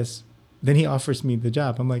he offers me the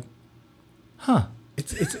job. I'm like, huh.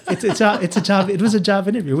 It's a job. It was a job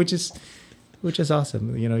interview, which is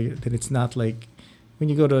awesome. That it's not like when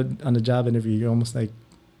you go on a job interview, you're almost like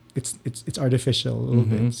it's artificial a little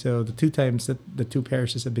bit. So the 2 times that the 2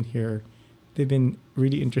 parishes have been here, they've been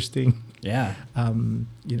really interesting. Yeah.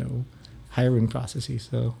 Hiring processes.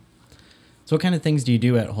 So what kind of things do you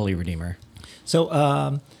do at Holy Redeemer?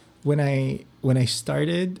 So when I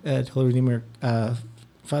started at Holy Redeemer,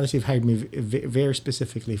 Father Steve hired me very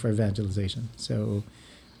specifically for evangelization. So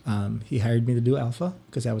he hired me to do Alpha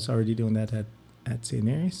because I was already doing that at St.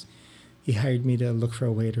 Mary's. He hired me to look for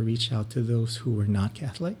a way to reach out to those who were not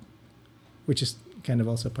Catholic, which is kind of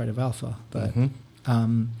also part of Alpha. But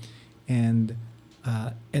and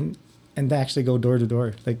they actually go door to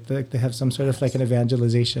door, like they have some sort of like an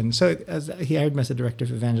evangelization. So he hired me as a director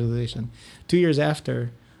of evangelization. 2 years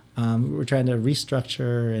after, we were trying to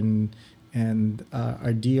restructure and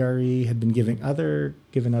our DRE had been given other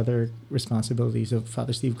responsibilities. So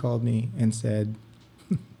Father Steve called me and said,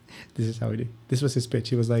 "This is how we do." This was his pitch.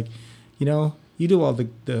 He was like, you do all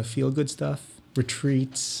the feel good stuff,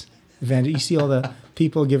 retreats, you see all the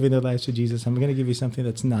people giving their lives to Jesus. I'm going to give you something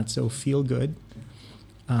that's not so feel good.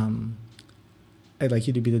 I'd like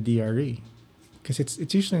you to be the DRE. Because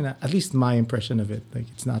it's usually not, at least my impression of it, like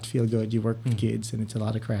it's not feel good. You work with kids and it's a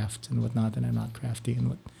lot of craft and whatnot, and I'm not crafty and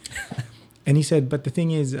what. And he said, but the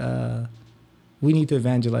thing is, we need to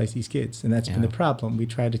evangelize these kids, and that's been the problem. We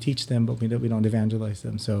try to teach them, but we don't evangelize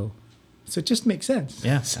them. So it just makes sense.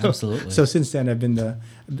 Yeah, absolutely. So since then,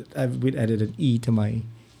 we'd added an E to my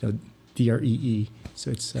DREE.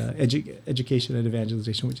 So it's education and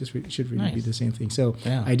evangelization, which should really be the same thing. So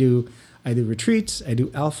I do retreats. I do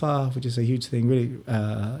Alpha, which is a huge thing, really,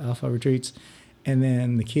 Alpha retreats, and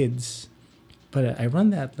then the kids. But I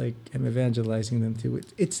run that like I'm evangelizing them too.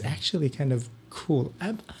 It's actually kind of cool.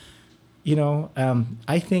 I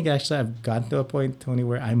think actually I've gotten to a point, Tony,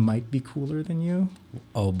 where I might be cooler than you.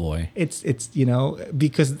 Oh boy. It's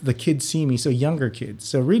because the kids see me, so younger kids.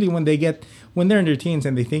 So really when they're in their teens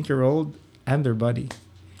and they think you're old, I'm their buddy.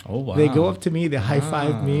 Oh wow. They go up to me, they high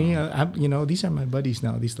five me. These are my buddies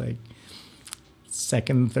now. These like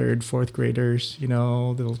 2nd, 3rd, 4th graders,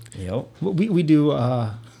 we do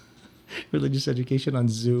religious education on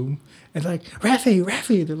Zoom. And like,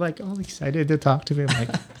 Raffy, they're like all excited to talk to me. I'm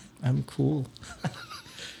like, I'm cool.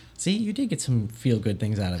 See, you did get some feel good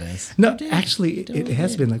things out of this. No, actually, it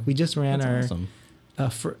has been like we just ran That's awesome.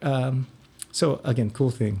 So again,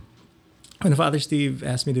 cool thing. When Father Steve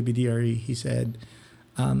asked me to be DRE, he said,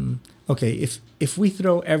 okay, if we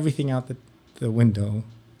throw everything out the window,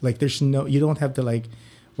 like you don't have to like,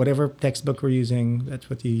 whatever textbook we're using, that's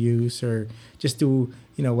what you use, or just do,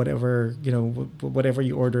 whatever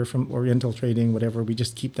you order from Oriental Trading, whatever, we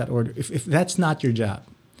just keep that order. If that's not your job,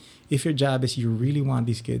 if your job is you really want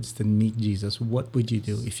these kids to meet Jesus, what would you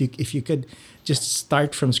do? If you could just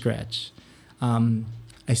start from scratch.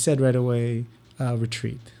 I said right away,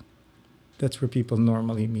 retreat. That's where people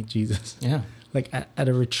normally meet Jesus. Yeah. Like at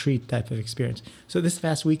a retreat type of experience. So this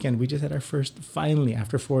past weekend, we just had our first, finally,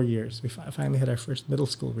 after 4 years, we finally had our first middle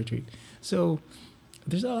school retreat. So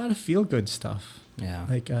there's a lot of feel-good stuff. Yeah.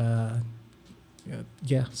 Like,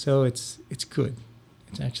 so it's good.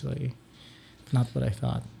 It's actually not what I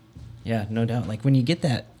thought. Yeah, no doubt. Like when you get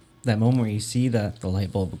that moment where you see the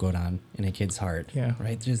light bulb go on in a kid's heart,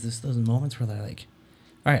 right? There's those moments where they're like,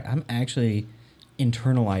 all right, I'm actually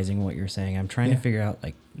internalizing what you're saying. I'm trying to figure out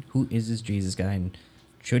like, who is this Jesus guy and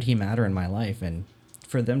should he matter in my life? And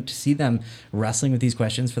for them to see them wrestling with these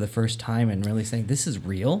questions for the first time and really saying, this is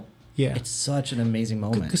real. Yeah. It's such an amazing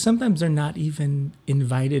moment. Because sometimes they're not even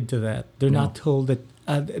invited to that. They're No. not told that.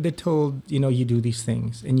 They're told, you do these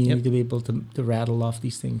things, and you Yep. need to be able to rattle off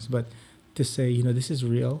these things. But to say, this is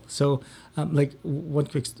real. So, like one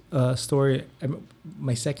quick story.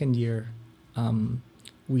 My second year,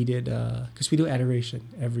 we did because we do adoration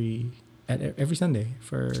every Sunday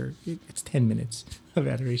for it's 10 minutes of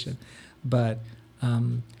adoration, but.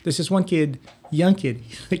 There's this one kid, young kid,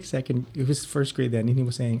 like it was first grade then, and he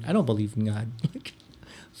was saying, "I don't believe in God." Like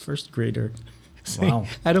first grader, saying, Wow.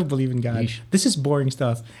 "I don't believe in God. Yeesh. This is boring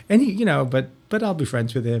stuff." And he, but I'll be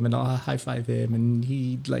friends with him, and I'll high five him, and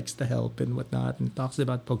he likes to help and whatnot, and talks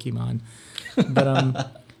about Pokemon. But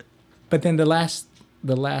but then the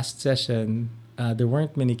last session, there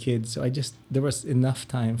weren't many kids, so there was enough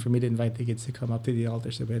time for me to invite the kids to come up to the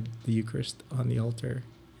altar, so we had the Eucharist on the altar.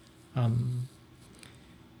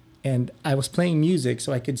 And I was playing music,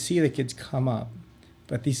 so I could see the kids come up.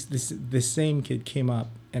 But this same kid came up,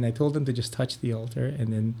 and I told him to just touch the altar,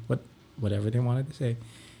 and then whatever they wanted to say.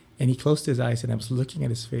 And he closed his eyes, and I was looking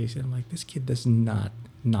at his face, and I'm like, this kid does not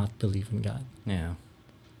believe in God. Yeah.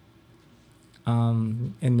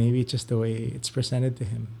 And maybe it's just the way it's presented to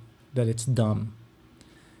him, that it's dumb.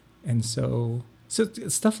 And so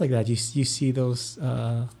stuff like that. You see those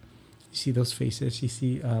faces. You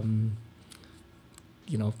see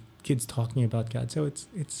kids talking about God. So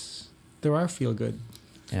there are feel good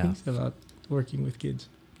things about working with kids.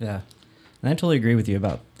 Yeah. And I totally agree with you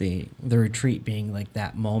about the retreat being like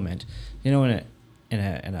that moment. In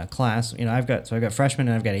a class, I've got freshmen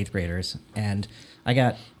and I've got 8th graders, and I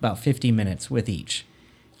got about 50 minutes with each.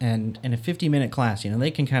 And in a 50-minute class,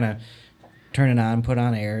 they can kind of turn it on, put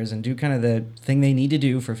on airs, and do kind of the thing they need to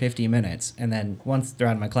do for 50 minutes. And then once they're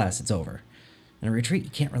out of my class, it's over. In a retreat,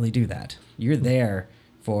 you can't really do that. You're there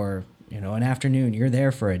for an afternoon, you're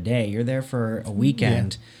there for a day, you're there for a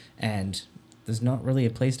weekend, and there's not really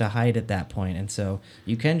a place to hide at that point. And so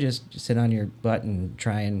you can just sit on your butt and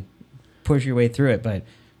try and push your way through it, but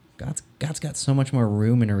God's got so much more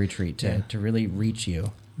room in a retreat to really reach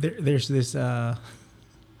you. There's this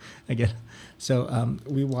again, so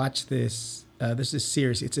we watch this there's this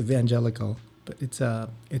series, it's evangelical, but it's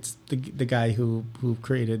the guy who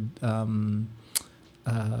created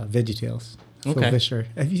VeggieTales. Phil Vischer.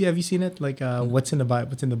 Have you seen it? Like what's in the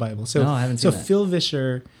Bible? So no, I haven't seen that. Phil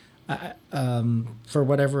Vischer, for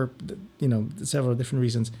whatever several different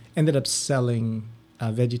reasons, ended up selling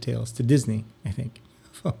VeggieTales to Disney, I think.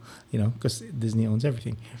 Because Disney owns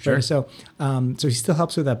everything. Sure. Right? So he still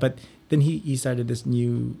helps with that. But then he started this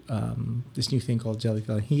new thing called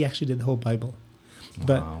Jellyfish. He actually did the whole Bible.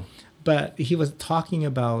 Wow. But he was talking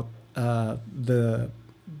about the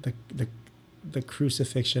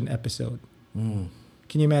crucifixion episode. Mm.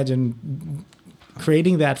 Can you imagine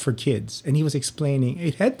creating that for kids? And he was explaining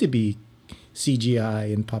it had to be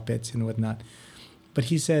CGI and puppets and whatnot. But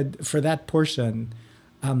he said for that portion,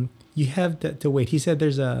 you have to wait. He said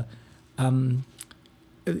there's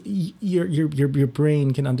your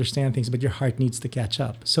brain can understand things, but your heart needs to catch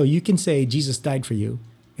up. So you can say Jesus died for you,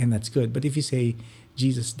 and that's good. But if you say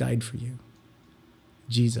Jesus died for you,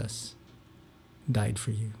 Jesus died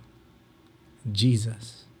for you,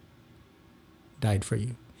 Jesus died for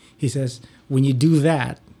you. He says, when you do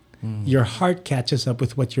that, your heart catches up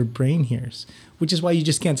with what your brain hears, which is why you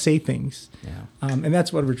just can't say things. Yeah. And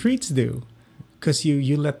that's what retreats do, because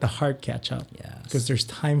you let the heart catch up, because Yes. there's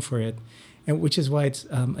time for it. And which is why it's,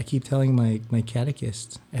 I keep telling my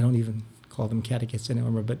catechists, I don't even call them catechists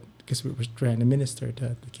anymore, but because we're trying to minister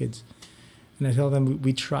to the kids. And I tell them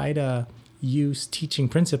we try to use teaching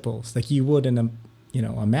principles like you would in a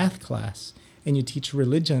math class, and you teach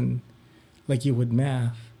religion like you would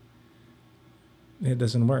math. It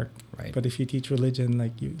doesn't work. Right. But if you teach religion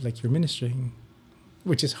like you're ministering,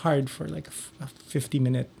 which is hard for like a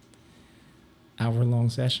 50-minute, hour-long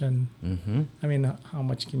session. Mm-hmm. I mean, how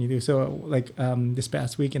much can you do? So like this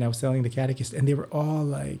past weekend, I was telling the catechist, and they were all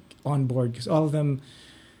like on board because all of them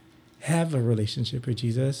have a relationship with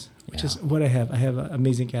Jesus, which is what I have. I have an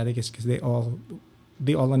amazing catechist because they all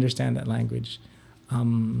understand that language.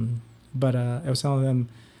 But I was telling them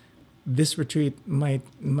this retreat might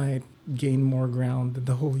gain more ground than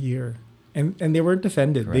the whole year, and they weren't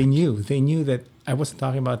offended. Correct. They knew that I wasn't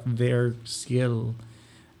talking about their skill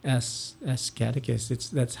as catechists.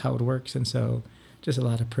 That's how it works, and so just a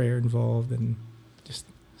lot of prayer involved, and just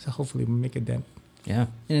so hopefully we make a dent. Yeah,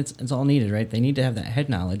 and it's all needed, right? They need to have that head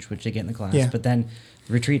knowledge, which they get in the class, but then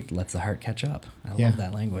the retreat lets the heart catch up. I love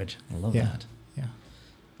that language. I love that. Yeah.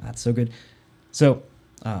 That's so good. So,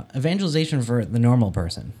 evangelization for the normal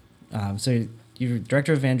person. So, you're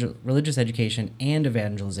director of religious education and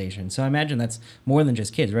evangelization. So I imagine that's more than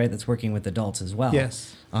just kids, right? That's working with adults as well.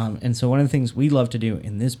 Yes. And so one of the things we love to do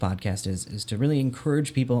in this podcast is to really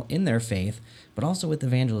encourage people in their faith, but also with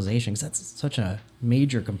evangelization, because that's such a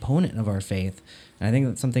major component of our faith. And I think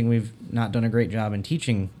that's something we've not done a great job in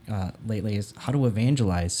teaching lately is how to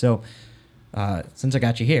evangelize. So since I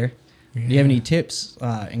got you here, do you have any tips,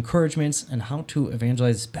 encouragements, and how to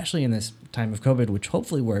evangelize, especially in this time of COVID, which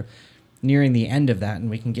hopefully we're nearing the end of that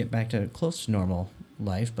and we can get back to close to normal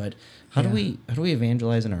life? But how do we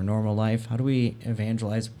evangelize in our normal life? How do we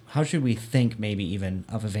evangelize? How should we think maybe even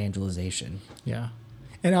of evangelization? Yeah.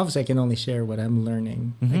 And obviously I can only share what I'm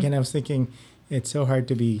learning. Mm-hmm. Again, I was thinking it's so hard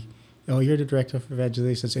to be, oh, you're the director of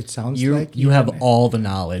evangelization. So it sounds You like you have all the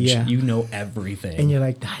knowledge. Yeah. You know everything. And you're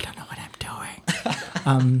like, I don't know what I'm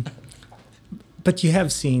doing. But you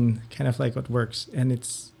have seen kind of like what works, and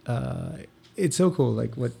it's so cool.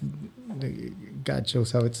 Like what God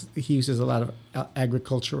shows how He uses a lot of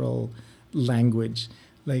agricultural language.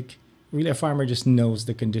 Like really, a farmer just knows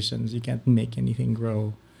the conditions. You can't make anything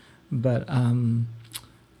grow, but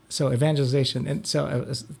so evangelization. And so I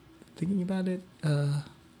was thinking about it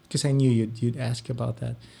because I knew you'd ask about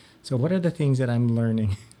that. So what are the things that I'm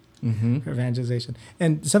learning? Mm-hmm. For evangelization,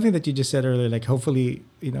 and something that you just said earlier, like hopefully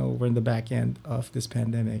we're in the back end of this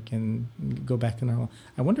pandemic and go back to normal.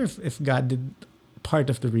 I wonder if God did part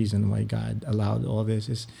of the reason why God allowed all this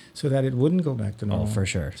is so that it wouldn't go back to normal. Oh, for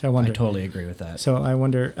sure. So I wonder. I totally agree with that. So I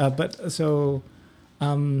wonder, how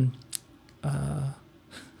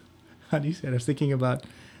do you say it? I was thinking about,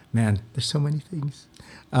 man, there's so many things.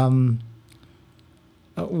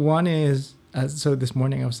 One is, so this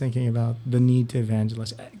morning I was thinking about the need to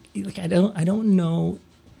evangelize. I don't know.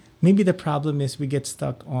 Maybe the problem is we get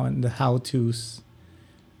stuck on the how-tos,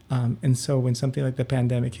 and so when something like the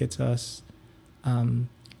pandemic hits us,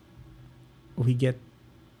 we get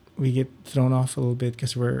thrown off a little bit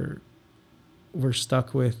because we're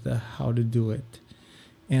stuck with the how to do it,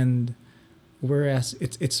 and whereas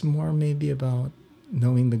it's more maybe about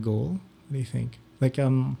knowing the goal. What do you think? Like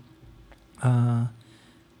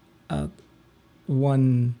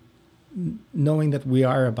one, knowing that we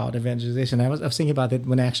are about evangelization. I was thinking about it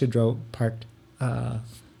when I actually parked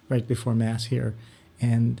right before Mass here,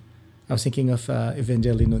 and I was thinking of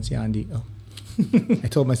Evangelii Nuntiandi. Oh, I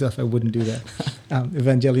told myself I wouldn't do that.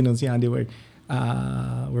 Evangelii Nuntiandi,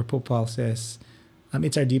 where Pope Paul says,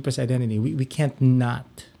 it's our deepest identity. We can't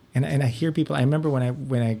not. And I hear people. I remember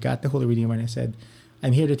when I got the Holy Reading when I said,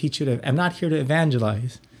 I'm here to teach you I'm not here to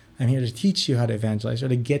evangelize. I'm here to teach you how to evangelize or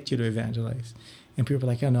to get you to evangelize. And people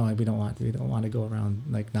are like, oh no, we don't want to go around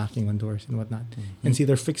like knocking on doors and whatnot. Mm-hmm. And see,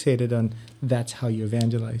 they're fixated on that's how you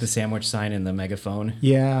evangelize. The sandwich sign and the megaphone.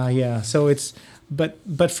 Yeah. So it's, but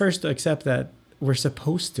first to accept that we're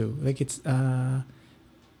supposed to, like it's,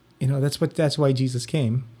 that's why Jesus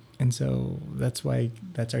came. And so that's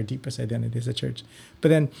our deepest identity as a church. But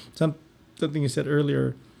then something you said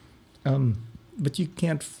earlier, but you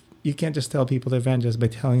can't just tell people to evangelize by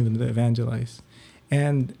telling them to evangelize.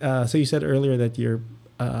 And so you said earlier that you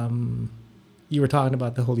were talking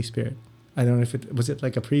about the Holy Spirit. I don't know if it was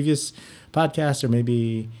like a previous podcast or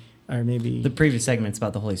maybe the previous segment's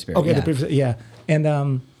about the Holy Spirit. Okay, yeah.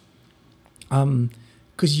 And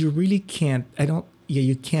because you really can't.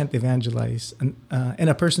 You can't evangelize, and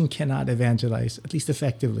a person cannot evangelize at least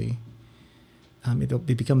effectively.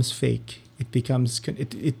 It becomes fake. It becomes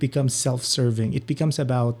self-serving. It becomes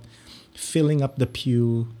about filling up the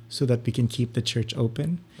pew so that we can keep the church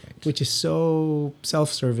open, right, which is so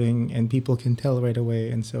self-serving and people can tell right away.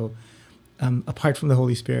 And so apart from the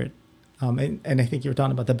Holy Spirit, and I think you were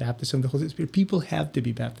talking about the baptism of the Holy Spirit, people have to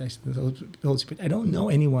be baptized in the Holy Spirit. I don't know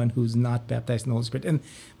anyone who's not baptized in the Holy Spirit. And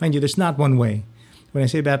mind you, there's not one way. When I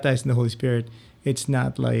say baptized in the Holy Spirit, it's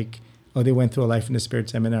not like, oh, they went through a Life in the Spirit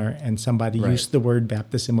seminar and somebody used the word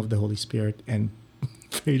baptism of the Holy Spirit and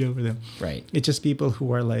prayed over them. Right. It's just people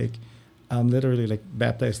who are like literally like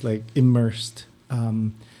baptized, like immersed.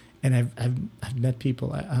 And I've met people.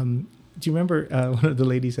 Do you remember one of the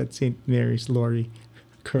ladies at St. Mary's, Lori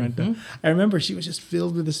Correnta? Mm-hmm. I remember she was just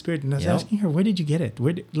filled with the Spirit, and I was asking her, "Where did you get it?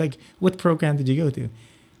 What program did you go to?"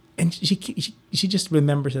 And she just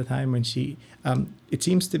remembers a time when she. It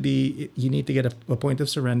seems to be you need to get a point of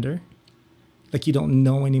surrender, like you don't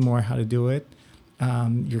know anymore how to do it.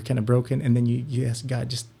 You're kind of broken, and then you ask God,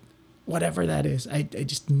 just whatever that is, I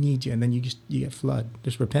just need you, and then you get flood.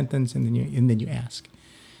 There's repentance, and then you ask,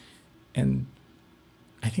 and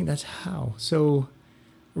I think that's how. So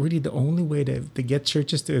really, the only way to get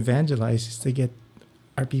churches to evangelize is to get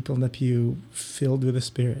our people in the pew filled with the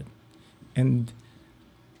Spirit, and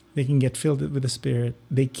They can get filled with the Spirit.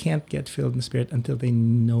 They can't get filled in the Spirit until they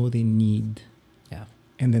know they need. Yeah.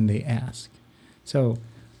 And then they ask. So,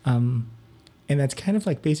 and that's kind of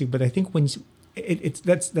like basic, but I think when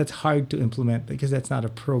that's hard to implement because that's not a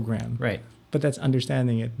program. Right. But that's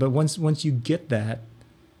understanding it. But once you get that,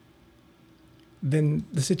 then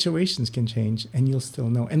the situations can change, and you'll still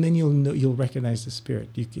know. And then you'll recognize the Spirit.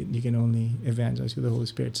 You can only evangelize with the Holy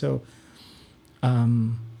Spirit. So,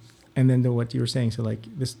 and then what you were saying. So like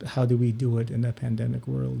this, how do we do it in the pandemic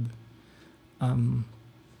world? And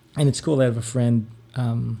it's cool. I have a friend.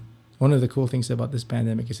 One of the cool things about this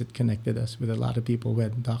pandemic is it connected us with a lot of people who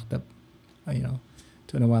hadn't talked up, to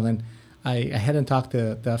in a while. And I hadn't talked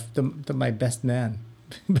to my best man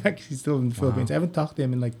back. He's still in the Philippines. I haven't talked to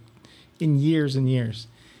him in years and years.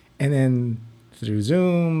 And then through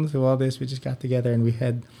Zoom, through all this, we just got together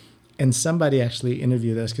and somebody actually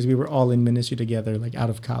interviewed us because we were all in ministry together, like out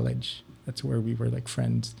of college. That's where we were like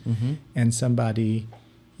friends. Mm-hmm. And somebody,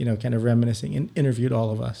 kind of reminiscing and interviewed all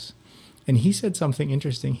of us. And he said something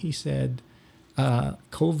interesting. He said,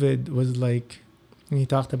 COVID was like, and he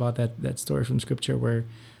talked about that story from scripture where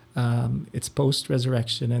it's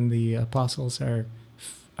post-resurrection and the apostles are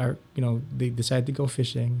they decide to go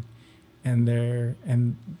fishing and they're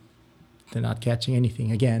not catching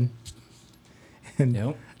anything again. And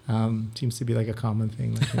Nope. Seems to be like a common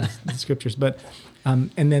thing like in the scriptures. But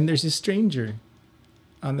and then there's this stranger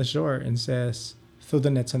on the shore and says, throw the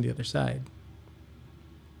nets on the other side.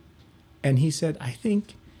 And he said, I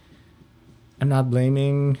think I'm not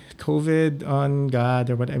blaming COVID on God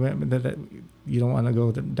or whatever. That you don't want to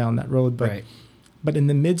go down that road. But Right. But in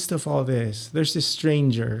the midst of all this, there's this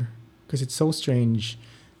stranger, because it's so strange,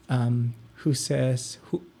 who says,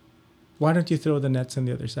 why don't you throw the nets on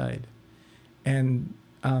the other side? And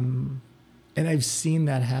I've seen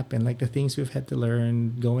that happen, like the things we've had to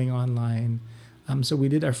learn going online. So we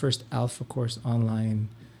did our first Alpha course online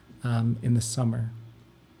in the summer.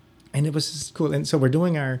 And it was cool. And so we're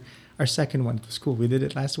doing our second one. It was cool. We did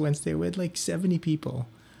it last Wednesday with like 70 people.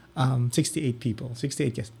 68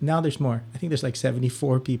 guests. Now there's more. I think there's like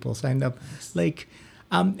 74 people signed up. Like,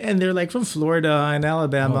 and they're like from Florida and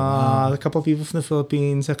Alabama, wow. a couple people from the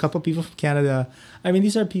Philippines, a couple people from Canada. I mean,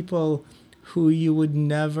 these are people who you would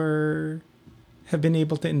never have been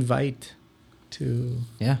able to invite to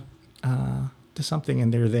something,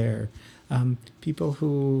 and they're there. People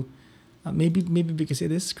who maybe because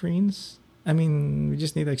it is screens. I mean, we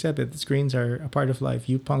just need to accept it. The screens are a part of life.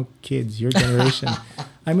 You punk kids, your generation.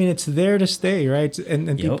 I mean, it's there to stay, right? And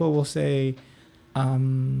Yep. people will say,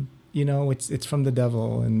 it's from the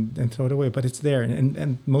devil and throw it away. But it's there.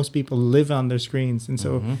 And most people live on their screens. And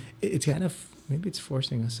so it's kind of, maybe it's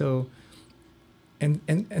forcing us. So, and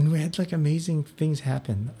we had like amazing things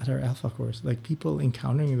happen at our Alpha course. Like people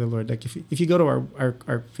encountering the Lord. Like if you go to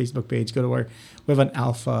our Facebook page, we have an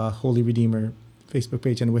Alpha Holy Redeemer Facebook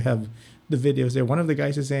page, and we have the videos there. One of the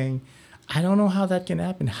guys is saying, I don't know how that can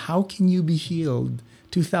happen. How can you be healed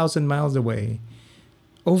 2,000 miles away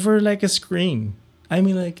over like a screen? I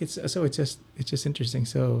mean, like it's just interesting.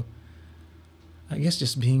 So I guess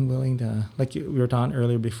just being willing to, like we were talking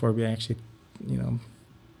earlier before we actually,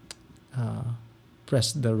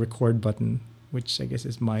 press the record button, which I guess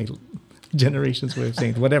is my generation's way of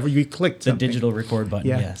saying it. Whatever you clicked, The digital record button.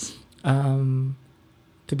 Yeah. Yes.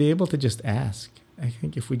 To be able to just ask. I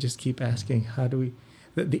think if we just keep asking, how do we?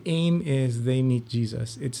 The aim is they meet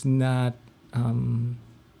Jesus. It's not.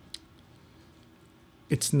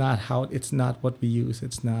 It's not what we use.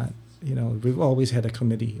 It's not. We've always had a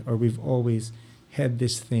committee, or we've always had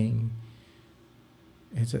this thing.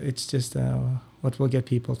 It's just what will get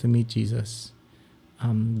people to meet Jesus,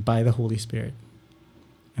 by the Holy Spirit,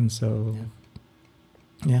 and so.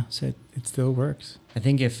 So it still works. I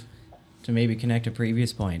think to maybe connect a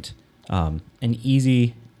previous point, an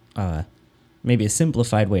easy, maybe a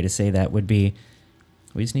simplified way to say that would be,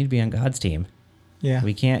 we just need to be on God's team. Yeah.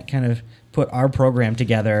 We can't kind of put our program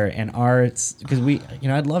together and because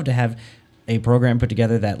I'd love to have a program put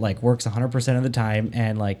together that like works 100% of the time,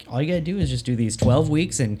 and like all you gotta do is just do these 12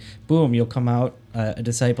 weeks and boom, you'll come out a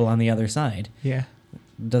disciple on the other side. Yeah.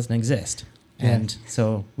 It doesn't exist. Yeah. And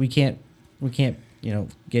so we can't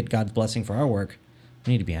get God's blessing for our work.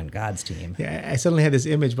 We need to be on God's team. Yeah, I suddenly had this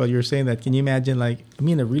image while you were saying that. Can you imagine, a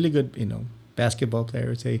really good, basketball player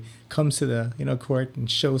would say, comes to the, court and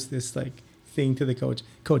shows this, thing to the coach.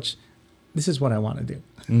 Coach, this is what I want to do.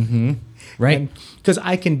 Mm-hmm. Right. Because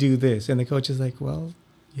I can do this. And the coach is like, well,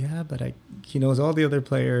 yeah, but he knows all the other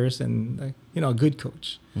players, and, a good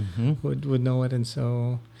coach would know it. And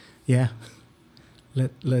so, yeah,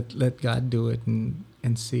 let God do it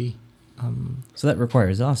and see. So that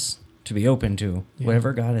requires us to be open to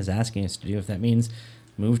whatever God is asking us to do. If that means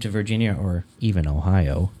move to Virginia or even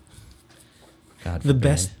Ohio, God The forbid.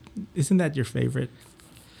 best, isn't that your favorite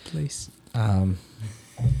place?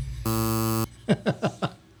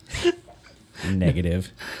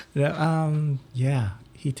 Negative. Yeah,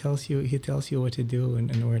 he tells you what to do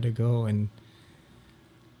and where to go, and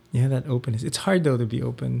that openness. It's hard though to be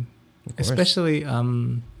open, Of course. especially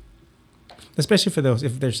for those,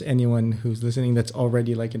 if there's anyone who's listening that's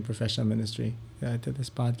already like in professional ministry to this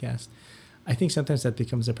podcast. I think sometimes that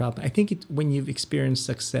becomes a problem. I think when you've experienced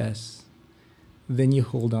success, then you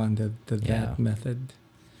hold on to that method,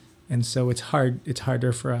 and so it's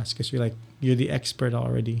harder for us because you're the expert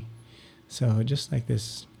already. So just like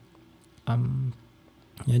this,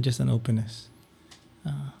 just an openness.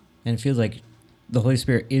 And it feels like the Holy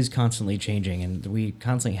Spirit is constantly changing, and we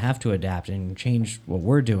constantly have to adapt and change what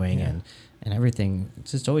we're doing, and everything.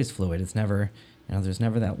 It's just always fluid. It's never, there's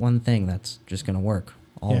never that one thing that's just going to work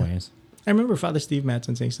always. I remember Father Steve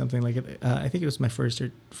Matson saying something like, I think it was my first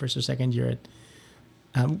or second year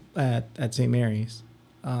at St. Mary's.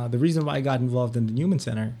 The reason why I got involved in the Newman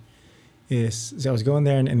Center is I was going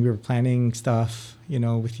there and we were planning stuff,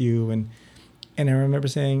 with you, and I remember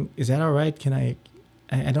saying, "Is that all right? Can I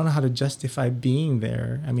don't know how to justify being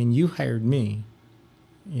there. I mean, you hired me,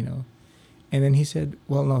 And then he said,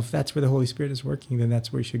 "Well, no, if that's where the Holy Spirit is working, then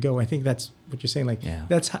that's where you should go." I think that's what you're saying. Like,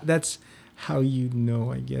 that's how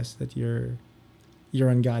I guess, that you're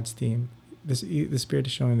on God's team. The Spirit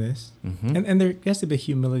is showing this, and there has to be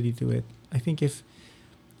humility to it. I think if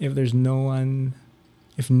there's no one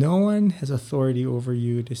has authority over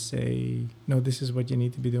you to say, no, this is what you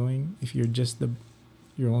need to be doing, if you're just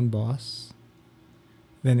your own boss,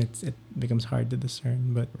 then it becomes hard to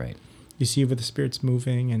discern. But you see where the Spirit's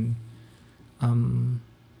moving, and and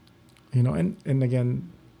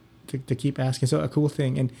again, to keep asking. So a cool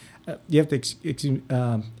thing, and you have to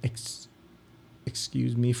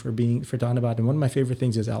excuse me for talking about it. And one of my favorite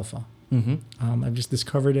things is Alpha. I've just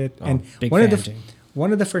discovered it, and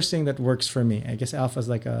one of the first thing that works for me, I guess Alpha is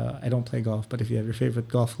like I don't play golf, but if you have your favorite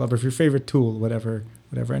golf club or if your favorite tool, whatever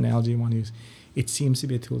analogy you want to use, it seems to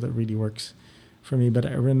be a tool that really works for me. But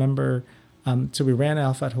I remember, so we ran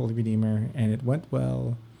Alpha at Holy Redeemer, and it went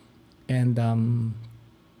well, and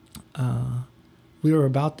we were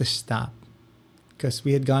about to stop because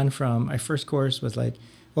we had gone from, our first course was like,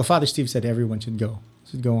 well, Father Steve said everyone should go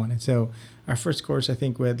on it. So our first course, I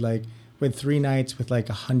think we had 3 nights with like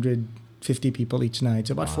 150 people each night.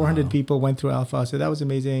 So about 400 people went through Alpha. So that was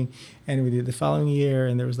amazing. And we did the following year,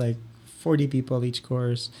 and there was 40 people each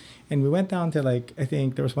course. And we went down to I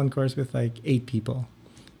think there was one course with 8 people.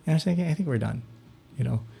 And I was thinking, I think we're done,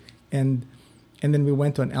 And then we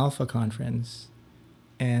went to an Alpha conference,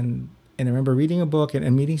 and I remember reading a book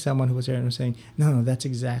and meeting someone who was there and was saying, no, that's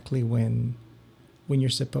exactly when you're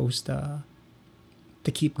supposed to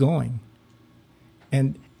keep going.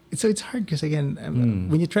 And so it's hard because, again,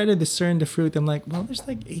 when you try to discern the fruit, I'm like, well, there's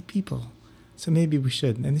 8 people, so maybe we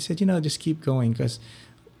should. And they said, just keep going, because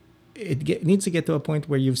it needs to get to a point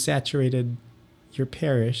where you've saturated your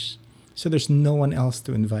parish, so there's no one else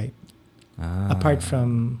to invite apart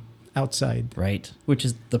from outside. Right, which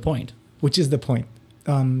is the point.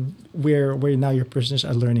 Where now your parishioners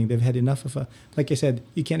are learning. They've had enough of like I said,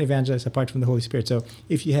 you can't evangelize apart from the Holy Spirit. So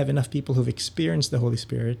if you have enough people who've experienced the Holy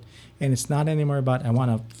Spirit, and it's not anymore about, I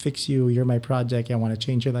want to fix you, you're my project, I want to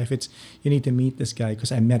change your life. It's, you need to meet this guy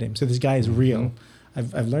because I met him. So this guy is real.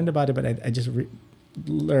 I've learned about it, but I just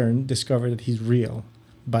discovered that he's real.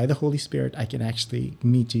 By the Holy Spirit, I can actually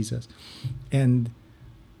meet Jesus. And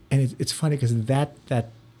it's funny because that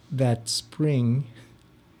spring,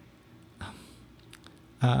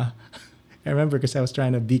 I remember, because I was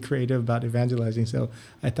trying to be creative about evangelizing. So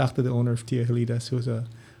I talked to the owner of Tia Helidas,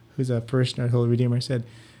 who's a parishioner at Holy Redeemer. I said,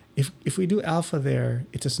 if we do Alpha there,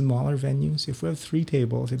 it's a smaller venue. So if we have 3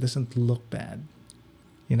 tables, it doesn't look bad,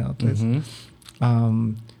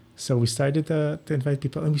 So we started to invite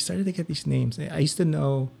people, and we started to get these names. I used to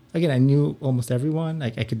know, again, I knew almost everyone.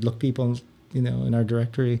 I could look people, in our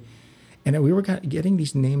directory, and we were getting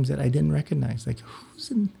these names that I didn't recognize. Like,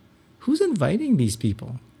 who's inviting these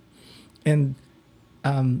people? And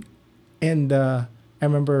I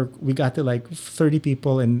remember we got to 30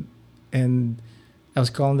 people, and I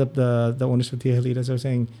was calling up the owners of Tia Helidas. I was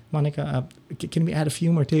saying, Monica, can we add a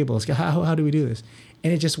few more tables? How do we do this?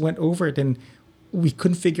 And it just went over it, and we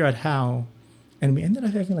couldn't figure out how, and we ended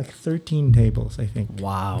up having 13 tables, I think.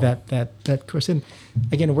 Wow. That course, and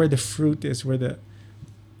again, where the fruit is, and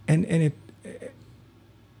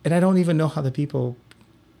I don't even know how the people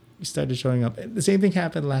started showing up. The same thing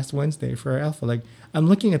happened last Wednesday for our Alpha. I'm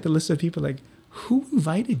looking at the list of people, who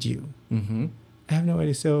invited you? Mm-hmm. I have no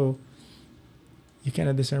idea. So you kind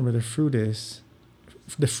of discern where the fruit is,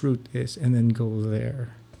 and then go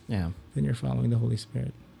there. Yeah. Then you're following the Holy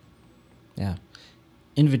Spirit. Yeah.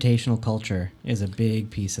 Invitational culture is a big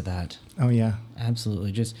piece of that. Oh, yeah.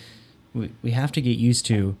 Absolutely. Just we have to get used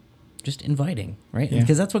to just inviting, right? Yeah.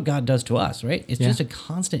 Because that's what God does to us, right? It's Yeah. just a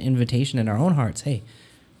constant invitation in our own hearts. Hey,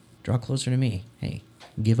 draw closer to me. Hey,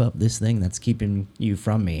 give up this thing that's keeping you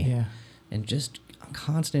from me. Yeah. And just a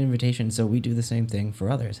constant invitation. So we do the same thing for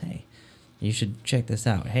others. Hey, you should check this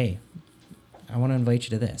out. Hey, I want to invite you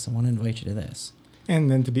to this. I want to invite you to this. And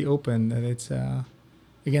then to be open, that it's,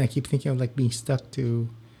 again, I keep thinking of like being stuck to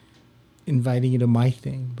inviting you to my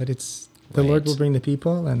thing, but it's the Lord Right. will bring the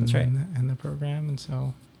people and, That's right. and the program. And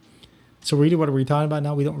so really what are we talking about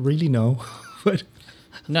now? We don't really know, but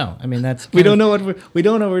No, I mean, that's we don't know what we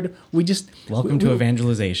don't know. We just, welcome to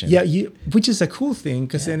evangelization. yeah, which is a cool thing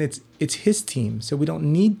because then it's his team. So we don't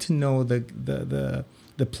need to know the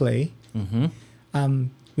play. Mm-hmm.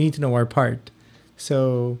 We need to know our part.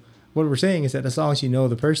 So what we're saying is that as long as you know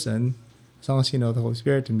the person, as long as you know the Holy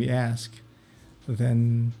Spirit and we ask,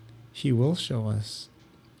 then he will show us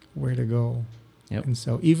where to go. Yep. And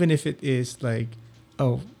so even if it is like,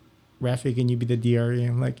 oh, Raffy, can you be the DRE?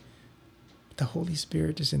 I'm like, the Holy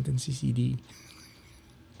Spirit isn't in CCD.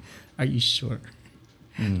 Are you sure?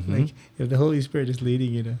 Mm-hmm. Like if the Holy Spirit is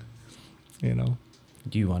leading you to,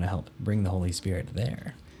 Do you want to help bring the Holy Spirit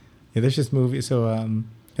there? yeah, there's this movie. So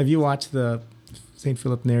have you watched the St.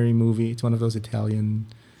 Philip Neri movie? It's one of those Italian.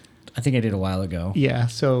 I think I did a while ago. Yeah,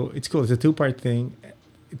 so it's cool. It's a 2-part thing.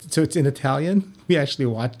 So it's in Italian. We actually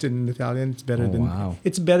watched it in Italian. It's better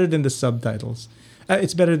It's better than the subtitles.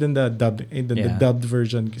 It's better than the dubbed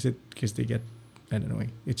version because they get, I don't know.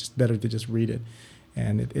 It's just better to just read it,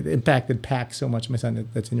 and it impacted Pac so much. My son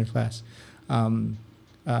that's in your class,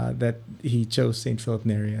 that he chose Saint Philip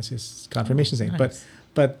Neri as his confirmation saint. Nice.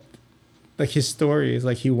 But like his story is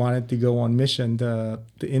like he wanted to go on mission to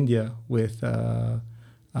India with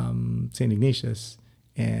Saint Ignatius,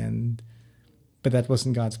 but that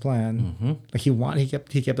wasn't God's plan. Mm-hmm.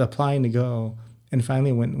 Like he kept applying to go, and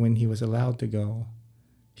finally when he was allowed to go,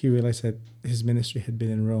 he realized that his ministry had been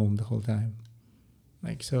in Rome the whole time.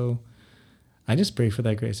 Like, so I just pray for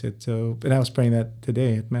that grace. And I was praying that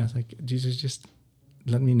today at Mass, like, Jesus, just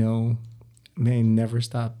let me know. May I never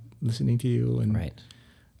stop listening to you. And Right.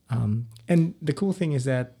 And the cool thing is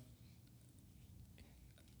that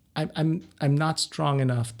I'm not strong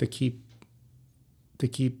enough to keep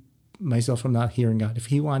myself from not hearing God. If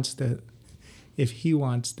he wants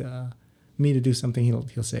me to do something,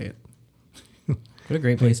 he'll say it. What a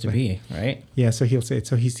great place to be, right? Yeah, so he'll say it.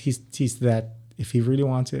 So he's that. If he really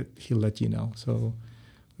wants it, he'll let you know. So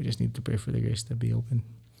we just need to pray for the grace to be open.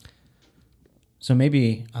 So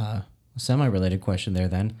maybe a semi-related question there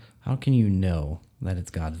then. How can you know that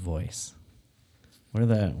it's God's voice? What are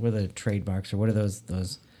the trademarks, or what are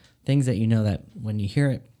those things that you know that when you hear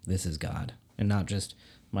it, this is God and not just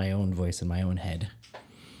my own voice in my own head?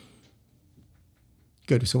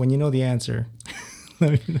 Good. So when you know the answer,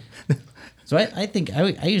 let me know. So I think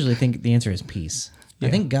I usually think the answer is peace. Yeah.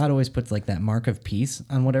 I think God always puts like that mark of peace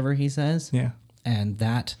on whatever he says. Yeah. And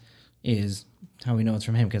that is how we know it's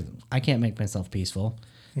from him, because I can't make myself peaceful.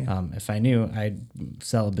 Yeah. If I knew, I'd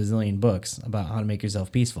sell a bazillion books about how to make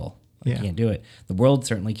yourself peaceful. I Yeah. can't do it. The world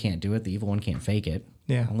certainly can't do it. The evil one can't fake it.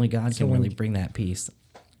 Yeah. Only God So can when- really bring that peace.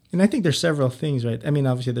 And I think there's several things, right? I mean,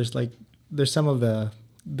 obviously there's some of the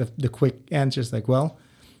quick answers like, well,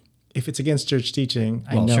 if it's against church teaching,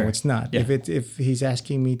 I Well, know sure. it's not. Yeah. If he's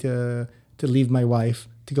asking me to leave my wife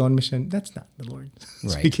to go on mission, that's not the Lord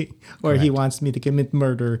Right. speaking. Or he Correct. wants me to commit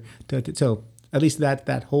murder. So at least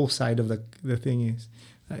that whole side of the thing is,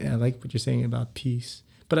 I like what you're saying about peace.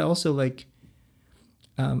 But I also like,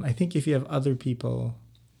 I think if you have other people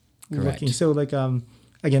Correct. looking, so like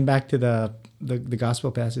again back to the gospel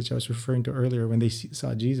passage I was referring to earlier when they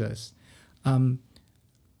saw Jesus.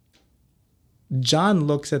 John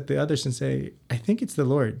looks at the others and say, I think it's the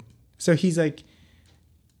Lord. So he's like,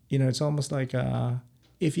 it's almost like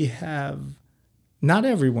if you have, not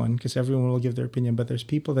everyone, because everyone will give their opinion, but there's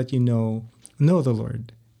people that know the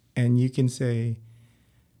Lord. And you can say,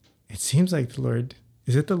 it seems like the Lord.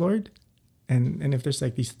 Is it the Lord? And if there's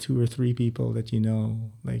like these 2 or 3 people that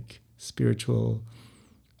like spiritual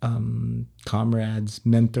comrades,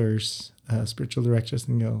 mentors, spiritual directors,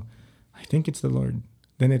 and go, I think it's the Lord.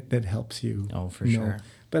 Then that helps you. Oh, for know. sure.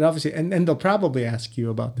 But obviously, and they'll probably ask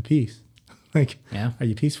you about the peace. Like, Yeah. are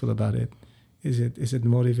you peaceful about it? Is it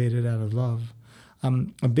motivated out of love?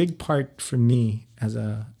 A big part for me as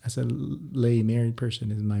a lay married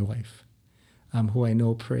person is my wife, who I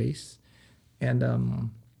know prays,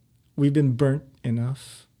 And we've been burnt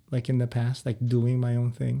enough, like in the past, like doing my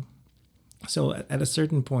own thing. So at a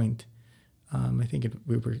certain point, I think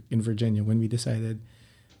we were in Virginia when we decided,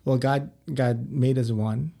 well, God made us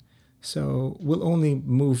one, so we'll only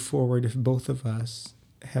move forward if both of us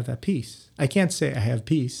have that peace. I can't say I have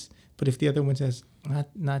peace, but if the other one says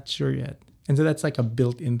not sure yet, and so that's like a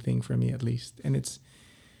built-in thing for me at least, and it's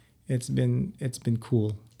been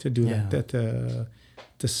cool to do that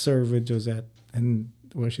to serve with Josette, and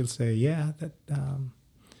where she'll say,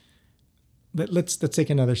 let's take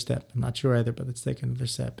another step. I'm not sure either, but let's take another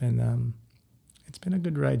step, and it's been a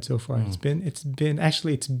good ride so far. It's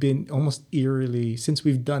been almost eerily since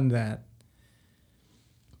we've done that.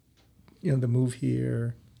 The move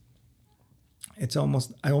here. I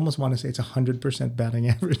almost want to say it's 100% batting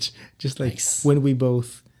average. Just like nice. when we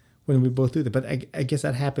both do that. But I guess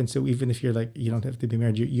that happens. So even if you're like, you don't have to be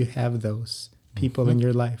married, you have those people in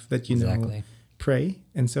your life that know pray,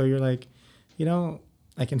 and so you're like,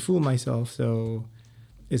 I can fool myself. So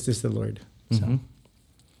is this the Lord? So.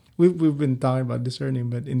 We've been talking about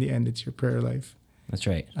discerning, but in the end, it's your prayer life. That's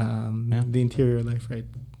right. The interior life, right?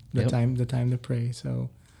 The time to pray.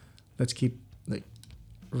 So let's keep like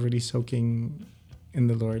really soaking in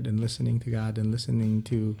the Lord and listening to God and listening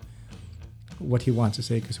to what He wants to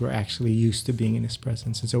say, because we're actually used to being in His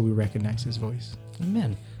presence, and so we recognize His voice.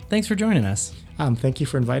 Amen. Thanks for joining us. Thank you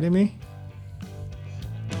for inviting me.